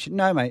situation.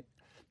 No, mate.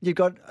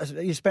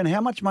 You spend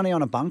how much money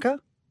on a bunker?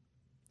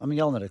 I'm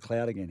yelling at a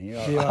cloud again here.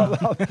 Yeah.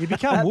 You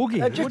become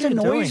woogie. It just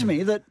annoys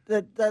me that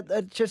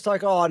it's just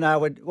like,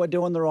 we're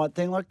doing the right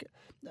thing. Like,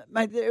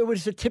 mate, it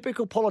was a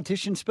typical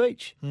politician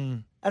speech,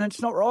 and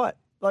it's not right.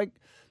 Like,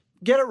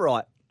 get it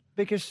right.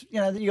 Because,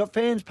 you got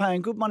fans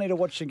paying good money to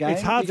watch the game.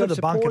 It's hard for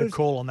the bunker to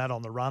call on that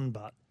on the run,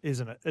 but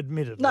isn't it?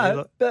 Admittedly.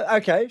 No, but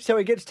okay, so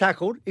he gets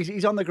tackled.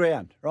 He's on the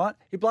ground, right?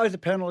 He blows a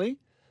penalty.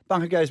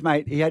 Bunker goes,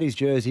 mate, he had his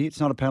jersey. It's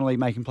not a penalty.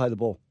 Make him play the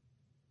ball.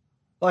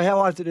 Like, how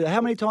hard to do that?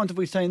 How many times have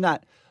we seen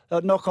that?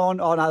 Knock on.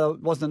 Oh, no,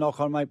 it wasn't a knock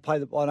on, mate.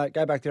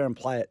 Go back there and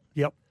play it.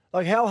 Yep.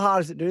 Like, how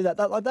hard is it to do that?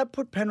 That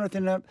put Penrith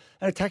in an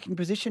attacking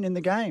position in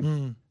the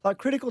game. Like,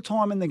 critical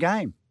time in the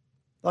game.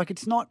 Like,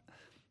 it's not...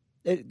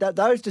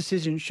 those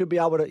decisions you should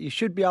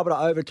be able to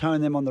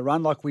overturn them on the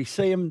run, like we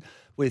see them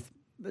with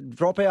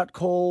dropout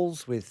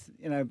calls, with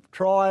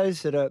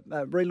tries that are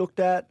re-looked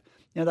at,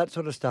 that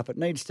sort of stuff.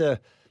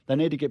 They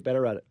need to get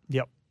better at it.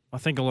 Yep. I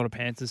think a lot of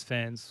Panthers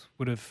fans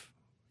would have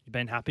You've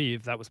been happy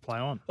if that was play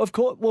on. Of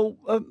course. Well,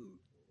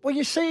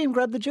 you see him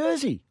grab the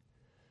jersey.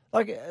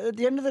 Like, at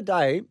the end of the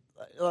day,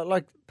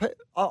 I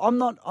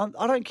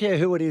don't care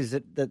who it is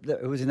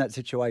that was in that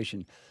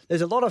situation.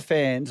 There's a lot of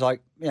fans,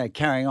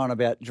 carrying on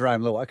about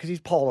Jerome Luai because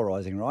he's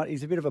polarising, right?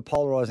 He's a bit of a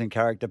polarising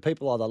character.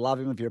 People either love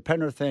him. If you're a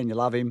Penrith fan, you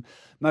love him.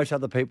 Most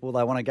other people,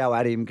 they want to go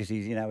at him because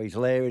he's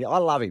hilarious. I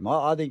love him.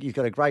 I think he's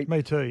got a great...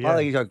 Me too, yeah. I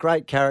think he's got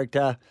great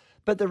character.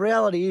 But the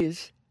reality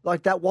is,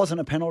 that wasn't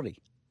a penalty.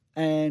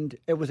 And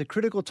it was a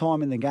critical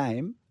time in the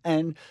game.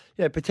 And,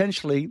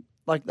 potentially...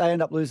 they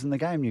end up losing the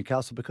game,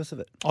 Newcastle, because of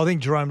it. I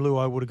think Jerome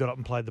Luai would have got up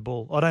and played the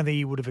ball. I don't think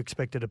he would have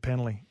expected a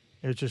penalty.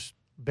 It was just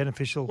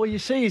beneficial. Well, you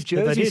see his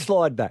jersey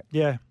slide back.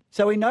 Yeah.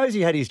 So he knows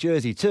he had his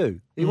jersey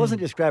too. He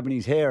wasn't just grabbing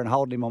his hair and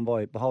holding on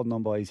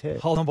by his hair.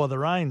 Holding on by the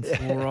reins.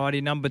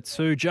 Alrighty, number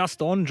 2,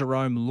 just on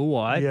Jerome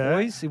Luai. Yeah.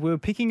 Boys, if we were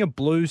picking a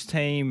Blues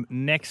team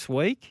next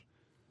week,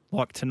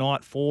 like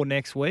tonight for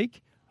next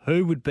week,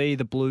 who would be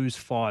the Blues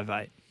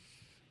 5'8"?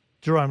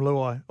 Jerome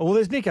Luai. Well,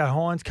 there's Nico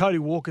Hines. Cody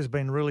Walker's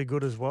been really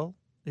good as well.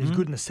 He was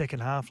good in the second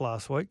half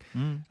last week.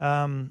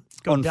 Got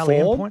On Dally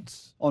M form?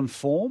 points. On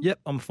form? Yep,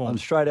 on form. On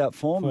straight out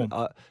form.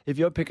 If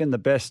you're picking the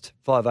best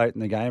 5'8"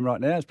 in the game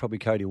right now, it's probably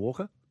Cody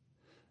Walker.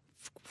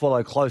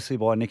 Followed closely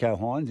by Nico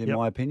Hines, in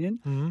my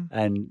opinion.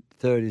 And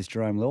third is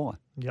Jerome Luai.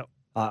 Yep.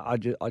 I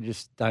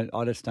just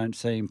don't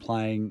see him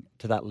playing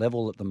to that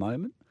level at the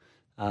moment.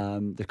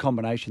 The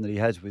combination that he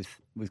has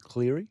with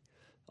Cleary,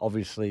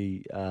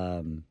 obviously,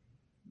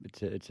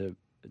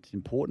 it's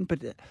important.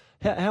 But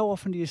how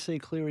often do you see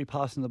Cleary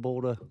passing the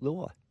ball to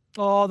Luai?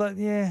 Oh,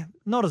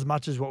 not as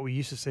much as what we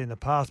used to see in the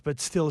past, but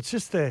still, it's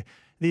just the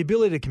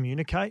ability to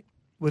communicate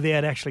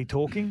without actually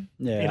talking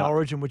in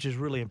Origin, which is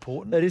really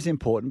important. It is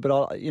important,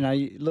 but you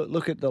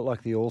look at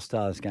the All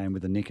Stars game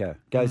with the Nico.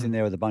 Goes in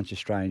there with a bunch of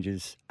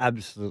strangers.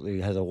 Absolutely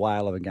has a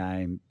whale of a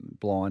game,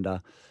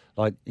 blinder.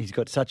 He's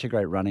got such a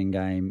great running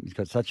game. He's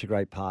got such a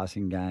great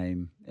passing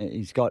game.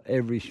 He's got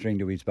every string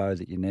to his bow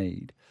that you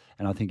need,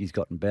 and I think he's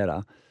gotten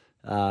better.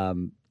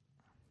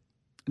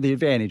 The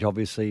advantage,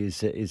 obviously,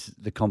 is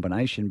the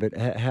combination, but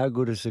how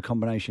good has the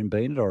combination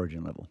been at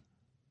Origin level?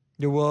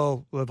 Yeah,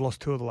 well, they've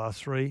lost 2 of the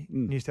last 3,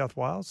 New South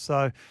Wales.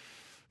 So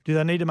do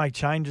they need to make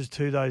changes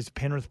to those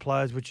Penrith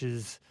players, which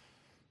is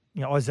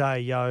Isaiah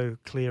Yeo,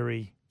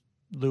 Cleary,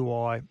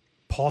 Luai,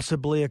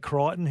 possibly a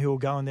Crichton who will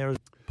go in there as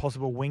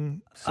possible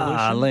wing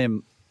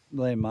solution?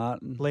 Liam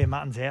Martin. Liam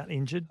Martin's out,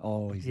 injured.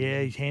 Oh,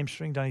 he's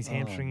hamstring, done his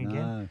hamstring no.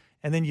 again.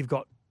 And then you've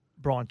got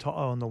Brian Toto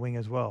on the wing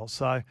as well.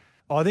 So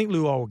I think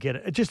Luai will get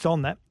it. Just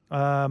on that,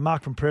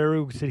 Mark from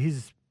Prairie said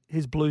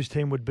his Blues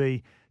team would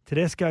be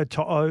Tedesco,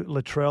 Toto,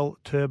 Latrell,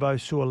 Turbo,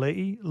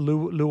 Suoliti,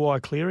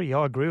 Luai, Cleary. Yeah,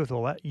 I agree with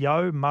all that.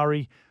 Yo,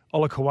 Murray,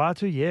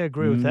 Olakauatu. Yeah, I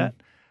agree with that.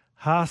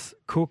 Haas,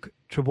 Cook,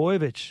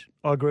 Trebojevic.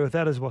 I agree with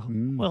that as well.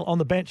 Well, on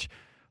the bench,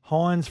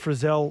 Hines,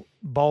 Frizzell,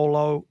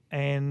 Bolo,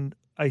 and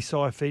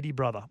Asai Fidi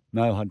brother.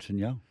 No Hudson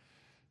Young.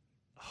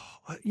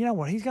 You know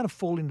what? He's going to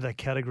fall into that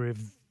category of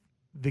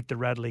Victor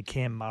Radley,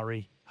 Cam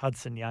Murray,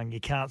 Hudson Young. You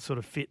can't sort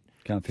of fit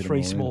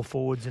 3 small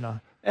forwards in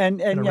a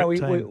and in a rep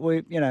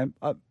team.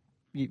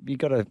 You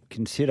got to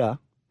consider,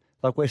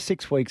 we're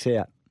 6 weeks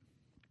out.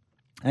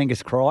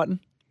 Angus Crichton.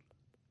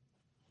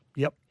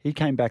 Yep. He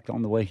came back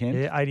on the weekend.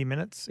 Yeah, 80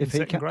 minutes in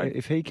second grade.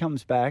 If he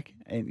comes back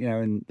and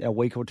in a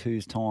week or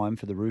two's time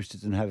for the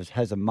Roosters and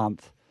has a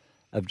month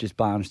of just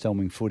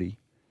barnstorming footy,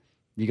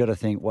 you got to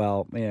think,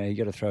 you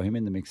got to throw him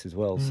in the mix as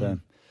well. So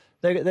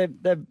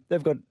they've got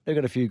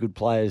a few good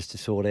players to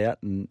sort out,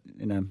 and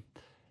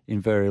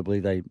invariably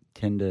they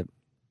tend to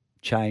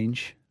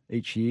change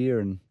each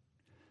year, and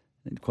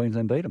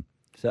Queensland beat them.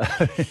 So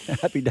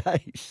happy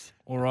days.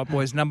 All right,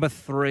 boys. Number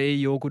 3,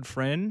 your good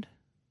friend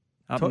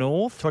up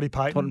north, Toddy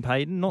Payton.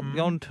 Not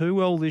gone too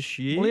well this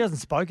year. Well, he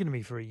hasn't spoken to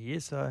me for a year,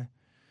 so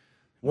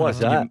why is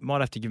that? Might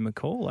have to give him a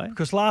call, eh?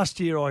 Because last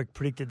year I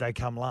predicted they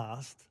come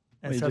last.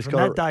 And so from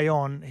that day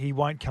on, he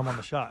won't come on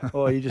the show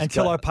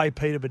until I pay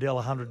Peter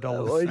Bedell $100.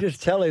 Well, you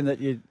just tell him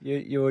that you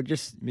were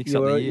just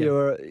you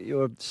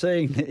were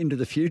seeing into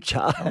the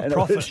future, and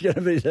profit. It was going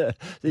to be the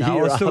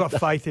year I still after. got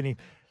faith in him.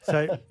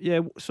 So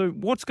So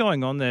what's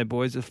going on there,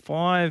 boys? A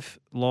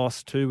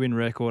 5-loss, 2-win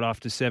record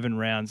after 7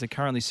 rounds. They're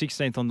currently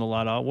 16th on the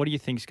ladder. What do you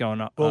think's going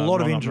up? Well, a lot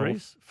of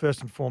injuries,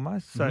 first and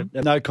foremost. So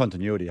no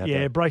continuity.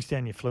 It breaks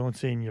down your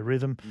fluency and your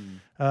rhythm.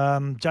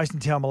 Jason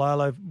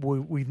Taumalolo,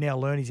 we've now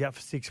learned he's out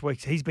for 6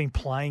 weeks. He's been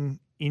playing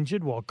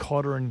injured while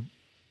Cotter and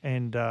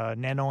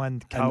Nanai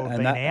and Co have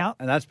been out.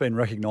 And that's been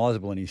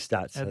recognisable in his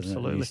stats, Absolutely.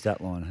 hasn't it? In his stat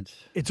line.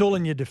 It's all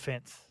in your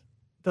defence.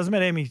 Doesn't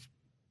matter how many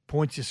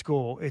points you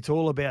score. It's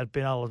all about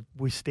being able to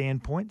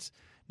withstand points.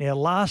 Now,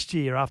 last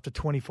year, after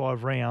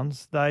 25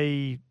 rounds,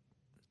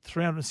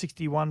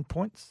 361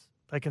 points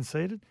they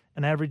conceded,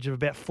 an average of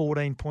about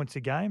 14 points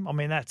a game. I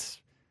mean, that's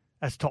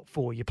top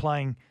 4.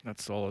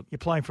 That's solid. You're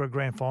playing for a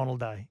grand final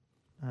day,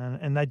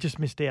 and they just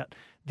missed out.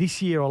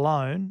 This year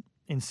alone,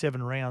 in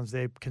 7 rounds,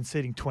 they're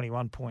conceding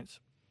 21 points.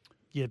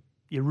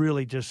 You're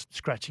really just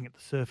scratching at the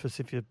surface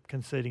if you're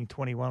conceding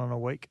 21 on a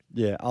week.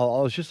 Yeah, I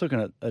was just looking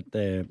at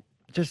their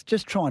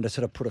just trying to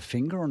sort of put a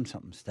finger on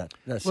something.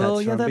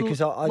 Well, yeah,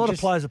 because a lot of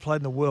players have played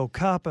in the World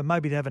Cup, and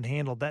maybe they haven't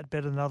handled that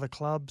better than other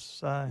clubs.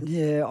 So.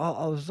 Yeah,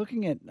 I was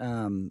looking at.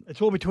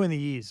 It's all between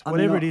the ears.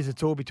 Whatever it is,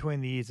 it's all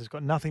between the ears. It's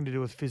got nothing to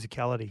do with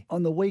physicality.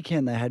 On the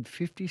weekend, they had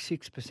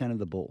 56% of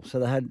the ball, so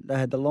they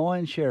had the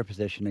lion's share of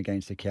possession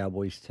against the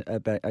Cowboys,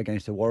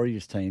 against the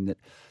Warriors team. That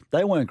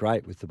they weren't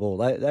great with the ball.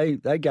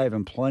 They gave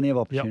them plenty of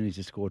opportunities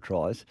to score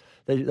tries.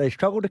 They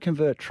struggled to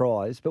convert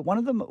tries, but one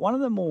of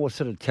the more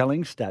sort of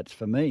telling stats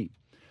for me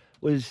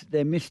was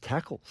their missed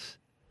tackles.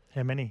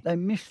 How many? They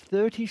missed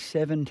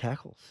 37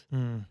 tackles.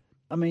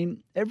 I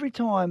mean, every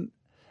time,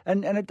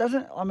 and it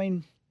doesn't, I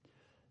mean,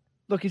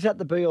 look, is that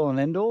the be-all and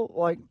end-all?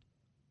 Like,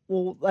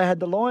 well, they had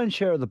the lion's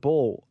share of the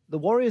ball. The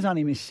Warriors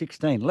only missed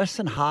 16, less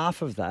than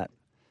half of that,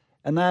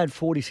 and they had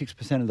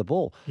 46% of the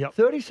ball.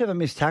 37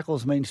 missed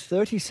tackles means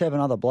 37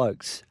 other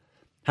blokes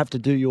have to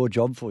do your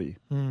job for you.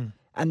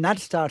 And that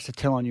starts to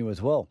tell on you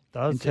as well.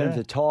 In terms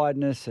of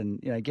tiredness and,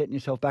 getting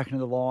yourself back into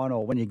the line,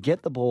 or when you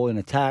get the ball in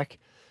attack,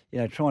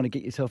 trying to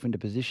get yourself into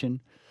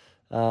position.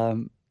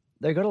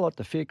 They've got a lot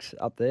to fix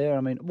up there.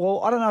 I mean,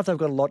 well, I don't know if they've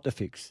got a lot to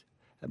fix.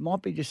 It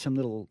might be just some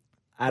little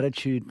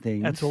attitude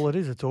things. That's all it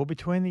is. It's all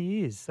between the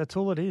ears. That's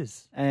all it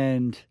is.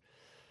 And,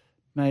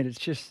 mate, it's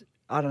just,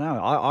 I don't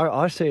know.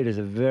 I see it as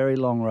a very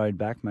long road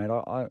back, mate.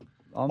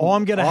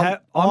 I'm tipping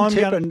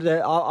them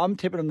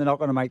they're not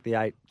going to make the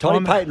 8.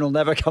 Tony Payton will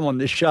never come on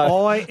this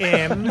show. I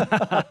am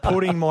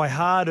putting my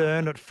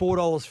hard-earned at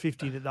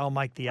 $4.50 that they'll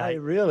make the 8. Hey,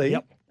 really?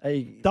 Yep.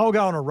 Hey, they'll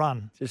go on a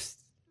run.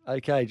 Just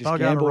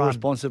gamble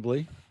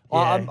responsibly.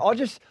 Yeah.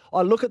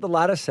 I look at the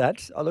ladder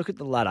stats. I look at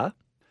the ladder,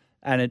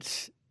 and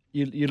it's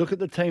you look at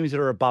the teams that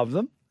are above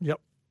them. Yep.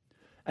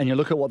 And you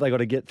look at what they got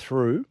to get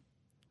through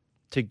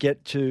to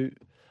get to.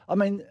 I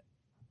mean,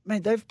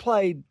 they've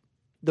played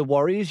the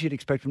Warriors. You'd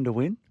expect them to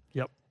win.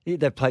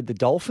 They've played the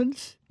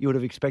Dolphins. You would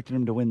have expected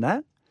them to win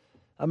that.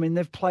 I mean,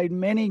 they've played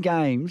many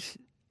games.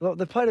 Well,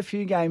 they've played a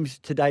few games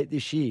to date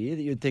this year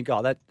that you'd think,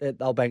 that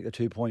they'll bank the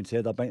 2 points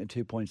there. They'll bank the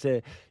 2 points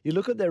there. You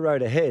look at their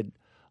road ahead.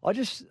 I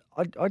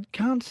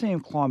can't see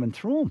them climbing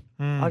through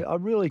them. I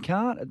really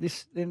can't.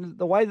 In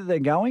the way that they're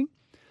going,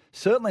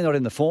 certainly not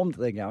in the form that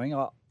they're going.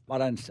 I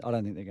don't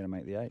think they're going to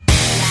make the 8.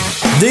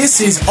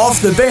 This is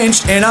Off the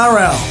Bench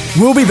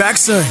NRL. We'll be back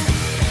soon.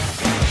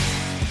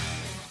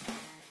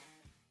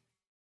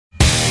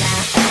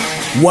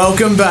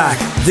 Welcome back.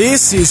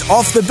 This is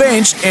Off the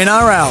Bench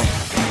NRL.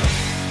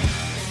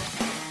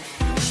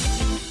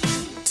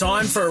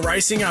 Time for a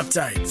racing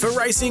update for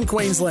Racing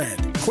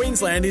Queensland.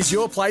 Queensland is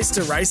your place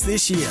to race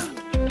this year.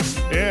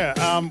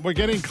 Yeah, we're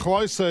getting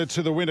closer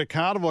to the Winter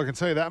Carnival. I can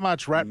tell you that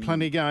much.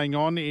 Plenty going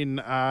on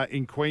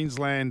in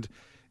Queensland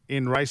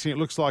in racing. It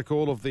looks like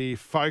all of the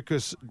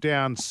focus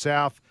down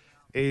south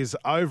is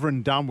over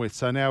and done with.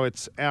 So now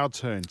it's our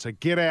turn. So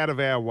get out of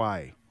our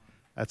way.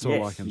 That's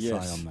all I can say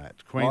on that.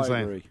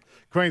 I agree.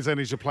 Queensland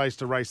is your place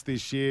to race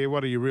this year.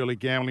 What are you really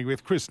gambling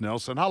with? Chris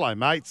Nelson. Hello,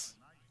 mates.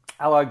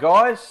 Hello,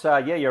 guys.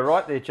 Yeah, you're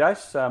right there,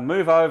 Jace.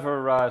 Move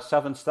over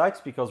southern states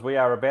because we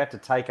are about to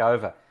take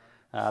over.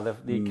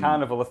 The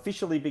carnival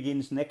officially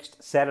begins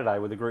next Saturday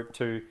with the Group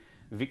 2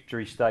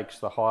 Victory Stakes,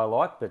 the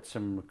highlight, but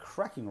some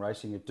cracking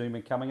racing at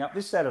Doomben coming up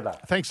this Saturday.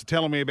 Thanks for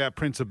telling me about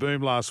Prince of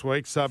Boom last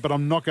week, but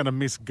I'm not going to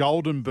miss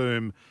Golden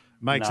Boom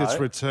makes its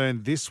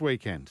return this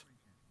weekend.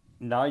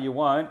 No, you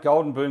won't.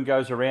 Golden Boom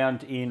goes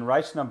around in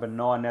race number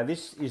 9. Now,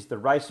 this is the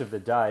race of the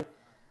day.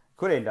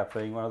 Could end up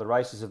being one of the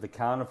races of the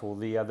carnival.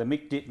 The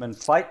Mick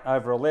Dittman Plate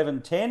over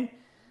 11.10.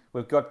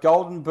 We've got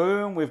Golden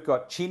Boom. We've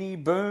got Chinny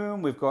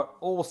Boom. We've got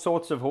all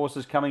sorts of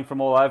horses coming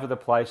from all over the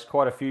place.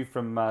 Quite a few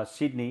from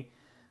Sydney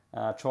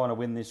trying to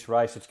win this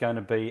race. It's going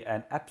to be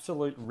an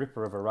absolute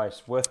ripper of a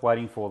race. Worth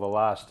waiting for the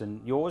last.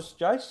 And yours,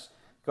 Jace,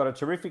 got a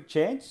terrific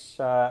chance.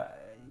 I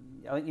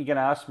think you're going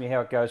to ask me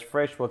how it goes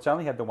fresh. Well, it's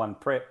only had the one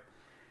prep.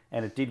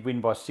 And it did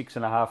win by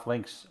 6.5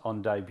 lengths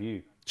on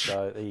debut.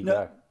 So there you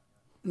go.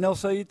 No,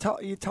 so you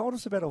told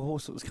us about a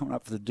horse that was coming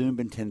up for the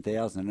Doomben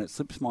 10,000, and it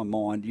slips my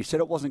mind. You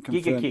said it wasn't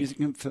confirmed.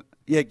 Giga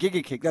Kick.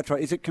 Giga Kick. That's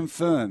right. Is it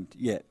confirmed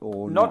yet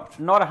or not?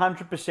 Not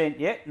 100%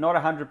 yet. Not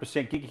 100%.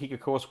 Giga Kick, of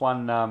course,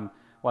 won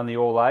the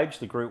All Age,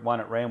 the Group 1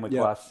 at Randwick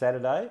last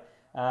Saturday.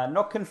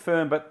 Not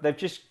confirmed, but they've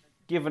just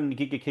given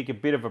Giga Kick a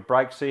bit of a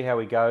break, see how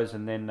he goes,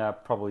 and then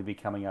probably be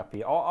coming up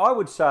here. I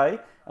would say,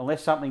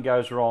 unless something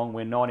goes wrong,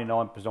 we're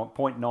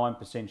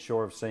 99.9%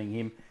 sure of seeing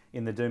him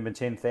in the Doomben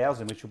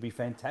 10,000, which will be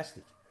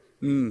fantastic.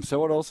 So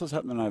what else is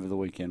happening over the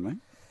weekend, mate?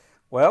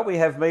 Well, we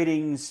have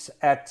meetings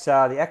at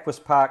the Aquas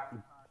Park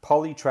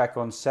Poly Track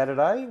on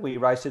Saturday. We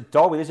race at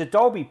Dolby. There's a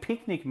Dolby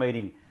picnic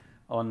meeting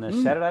on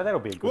Saturday. That'll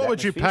be a good What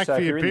would you pack for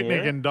your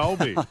picnic in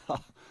Dolby? I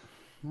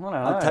don't know.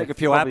 I'd take a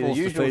few apples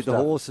to feed the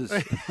horses.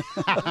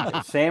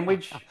 A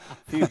sandwich, a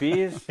few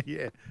beers.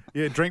 Yeah,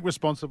 drink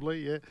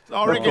responsibly, yeah.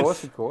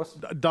 Of course.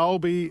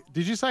 Dolby,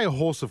 did you say a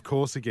horse of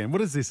course again?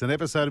 What is this, an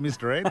episode of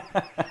Mr. Ed?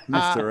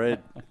 Mr.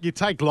 Ed. You'd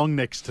take long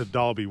necks to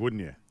Dolby,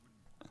 wouldn't you?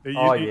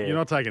 Yeah. You're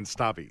not taking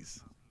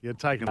stubbies. You're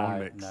taking long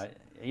necks. No.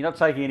 You're not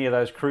taking any of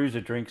those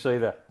cruiser drinks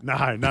either.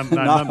 No, none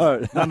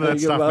of that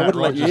stuff Matt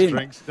Rogers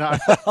drinks. No,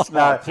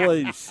 no.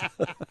 Please.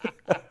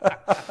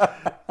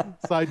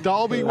 So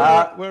Dalby,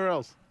 where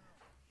else?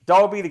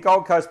 Dalby, the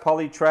Gold Coast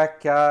Poly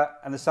Track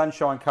and the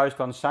Sunshine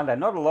Coast on Sunday.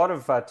 Not a lot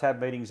of tab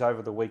meetings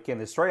over the weekend.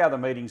 There's 3 other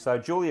meetings, though.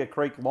 Julia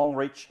Creek,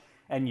 Longreach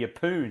and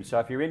Yeppoon. So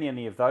if you're in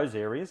any of those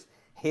areas,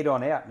 head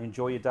on out and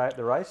enjoy your day at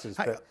the races.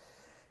 Hey,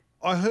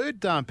 I heard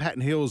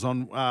Patton Hills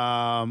on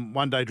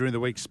one day during the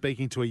week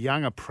speaking to a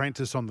young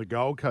apprentice on the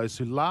Gold Coast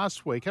who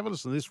last week, have a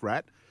listen to this,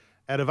 Rat,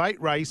 out of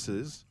 8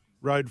 races,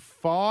 rode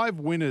 5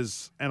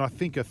 winners and I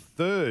think a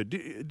third.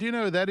 Do you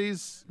know who that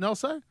is,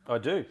 Nelson? I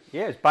do.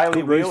 Yeah, it's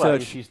Bailey Wheeler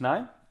is his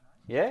name.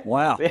 Yeah.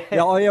 Wow.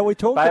 Yeah, we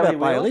talked about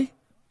Bailey.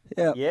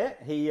 Yeah. Yeah,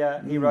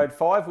 he rode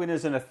 5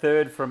 winners and a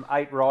third from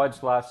 8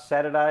 rides last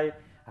Saturday.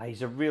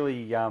 He's a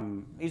really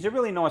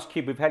nice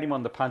kid. We've had him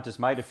on the Punters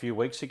Mate a few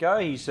weeks ago.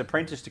 He's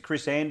apprenticed to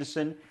Chris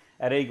Anderson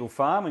at Eagle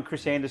Farm, and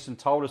Chris Anderson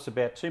told us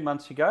about 2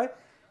 months ago,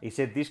 he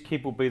said this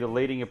kid will be the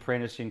leading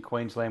apprentice in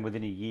Queensland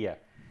within a year.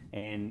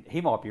 And he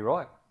might be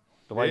right,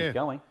 the way he's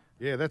going.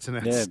 Yeah, that's an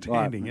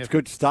outstanding It's a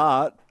good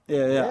start.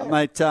 Yeah.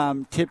 Mate,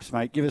 tips,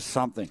 mate. Give us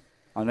something.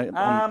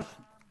 I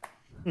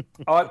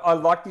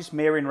like this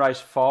mare in race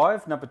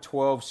 5, number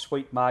 12,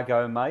 Sweet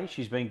Margot May.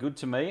 She's been good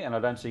to me, and I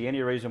don't see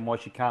any reason why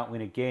she can't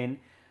win again.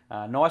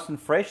 Nice and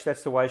fresh,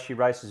 that's the way she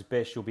races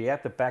best. She'll be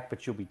out the back,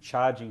 but she'll be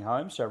charging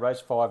home. So race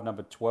 5,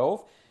 number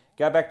 12.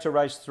 Go back to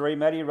race 3,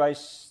 Maddie.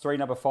 Race 3,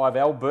 number 5,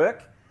 Al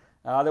Burke.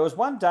 There was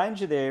one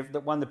danger there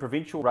that won the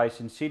provincial race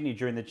in Sydney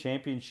during the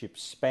championship,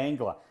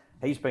 Spangler.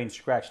 He's been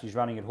scratched. He's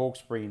running at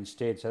Hawkesbury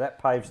instead. So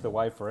that paves the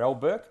way for Al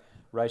Burke.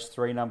 Race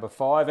 3, number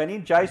 5. And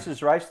in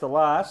Jace's race, the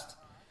last,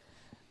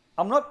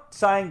 I'm not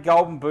saying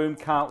Golden Boom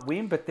can't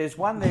win, but there's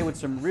one there with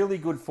some really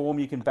good form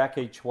you can back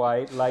each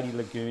way, Lady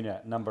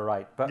Laguna, number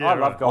 8. But I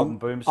love Golden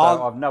Boom, so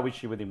I've no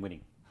issue with him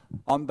winning.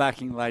 I'm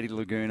backing Lady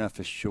Laguna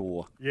for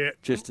sure. Yeah.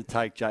 Just to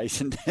take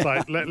Jason down.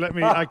 So let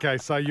me. Okay,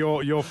 so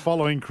you're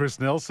following Chris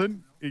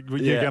Nelson.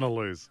 You're going to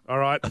lose. All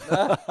right.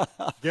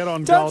 Get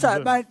on. Don't say,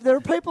 mate. There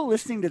are people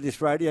listening to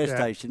this radio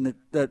station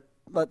that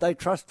they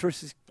trust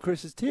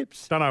Chris's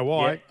tips. Don't know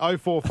why.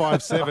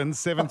 0457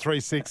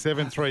 736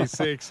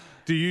 736.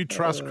 Do you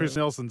trust Chris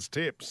Nelson's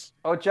tips?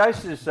 Oh,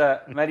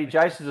 Matty,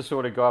 Jace is the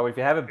sort of guy where if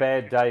you have a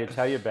bad day, he'll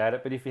tell you about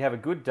it. But if you have a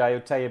good day,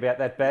 he'll tell you about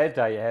that bad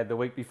day you had the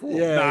week before.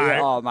 Yeah.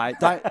 Oh, mate,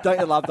 don't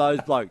you love those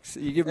blokes?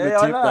 You give them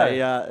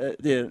a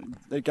tip,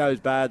 it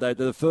goes bad. They're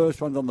the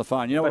first ones on the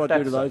phone. You know what I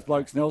do to those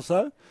blokes,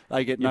 Nelson?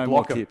 They get no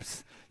more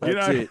tips.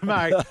 That's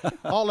mate,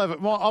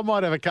 I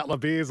might have a couple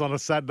of beers on a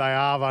Saturday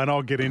arvo and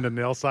I'll get into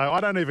Nelson.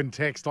 I don't even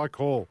text. I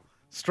call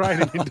straight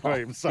into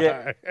him. So.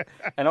 Yeah,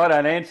 and I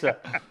don't answer.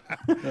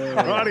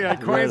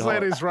 Rightio,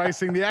 Queensland is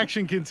racing. The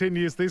action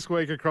continues this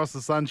week across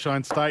the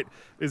Sunshine State.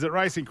 Visit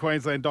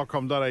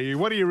racingqueensland.com.au.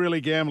 What are you really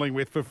gambling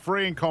with? For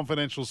free and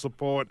confidential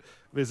support,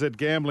 visit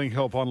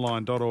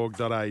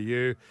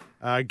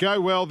gamblinghelponline.org.au.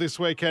 Go well this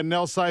weekend,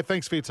 Nelson.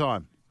 Thanks for your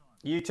time.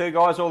 You two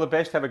guys, all the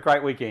best. Have a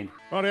great weekend.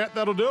 Rightio,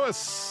 that'll do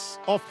us.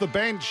 Off the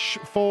bench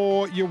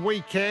for your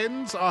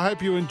weekends. I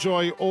hope you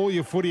enjoy all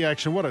your footy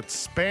action. It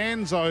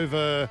spans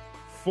over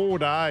 4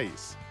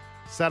 days.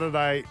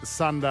 Saturday,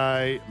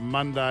 Sunday,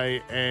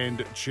 Monday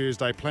and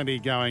Tuesday. Plenty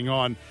going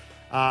on.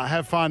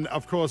 Have fun.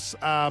 Of course,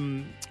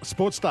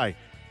 Sports Day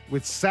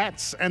with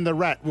Sats and the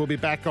Rat will be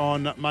back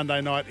on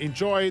Monday night.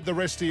 Enjoy the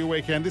rest of your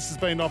weekend. This has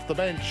been Off the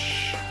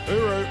Bench.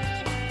 Uru.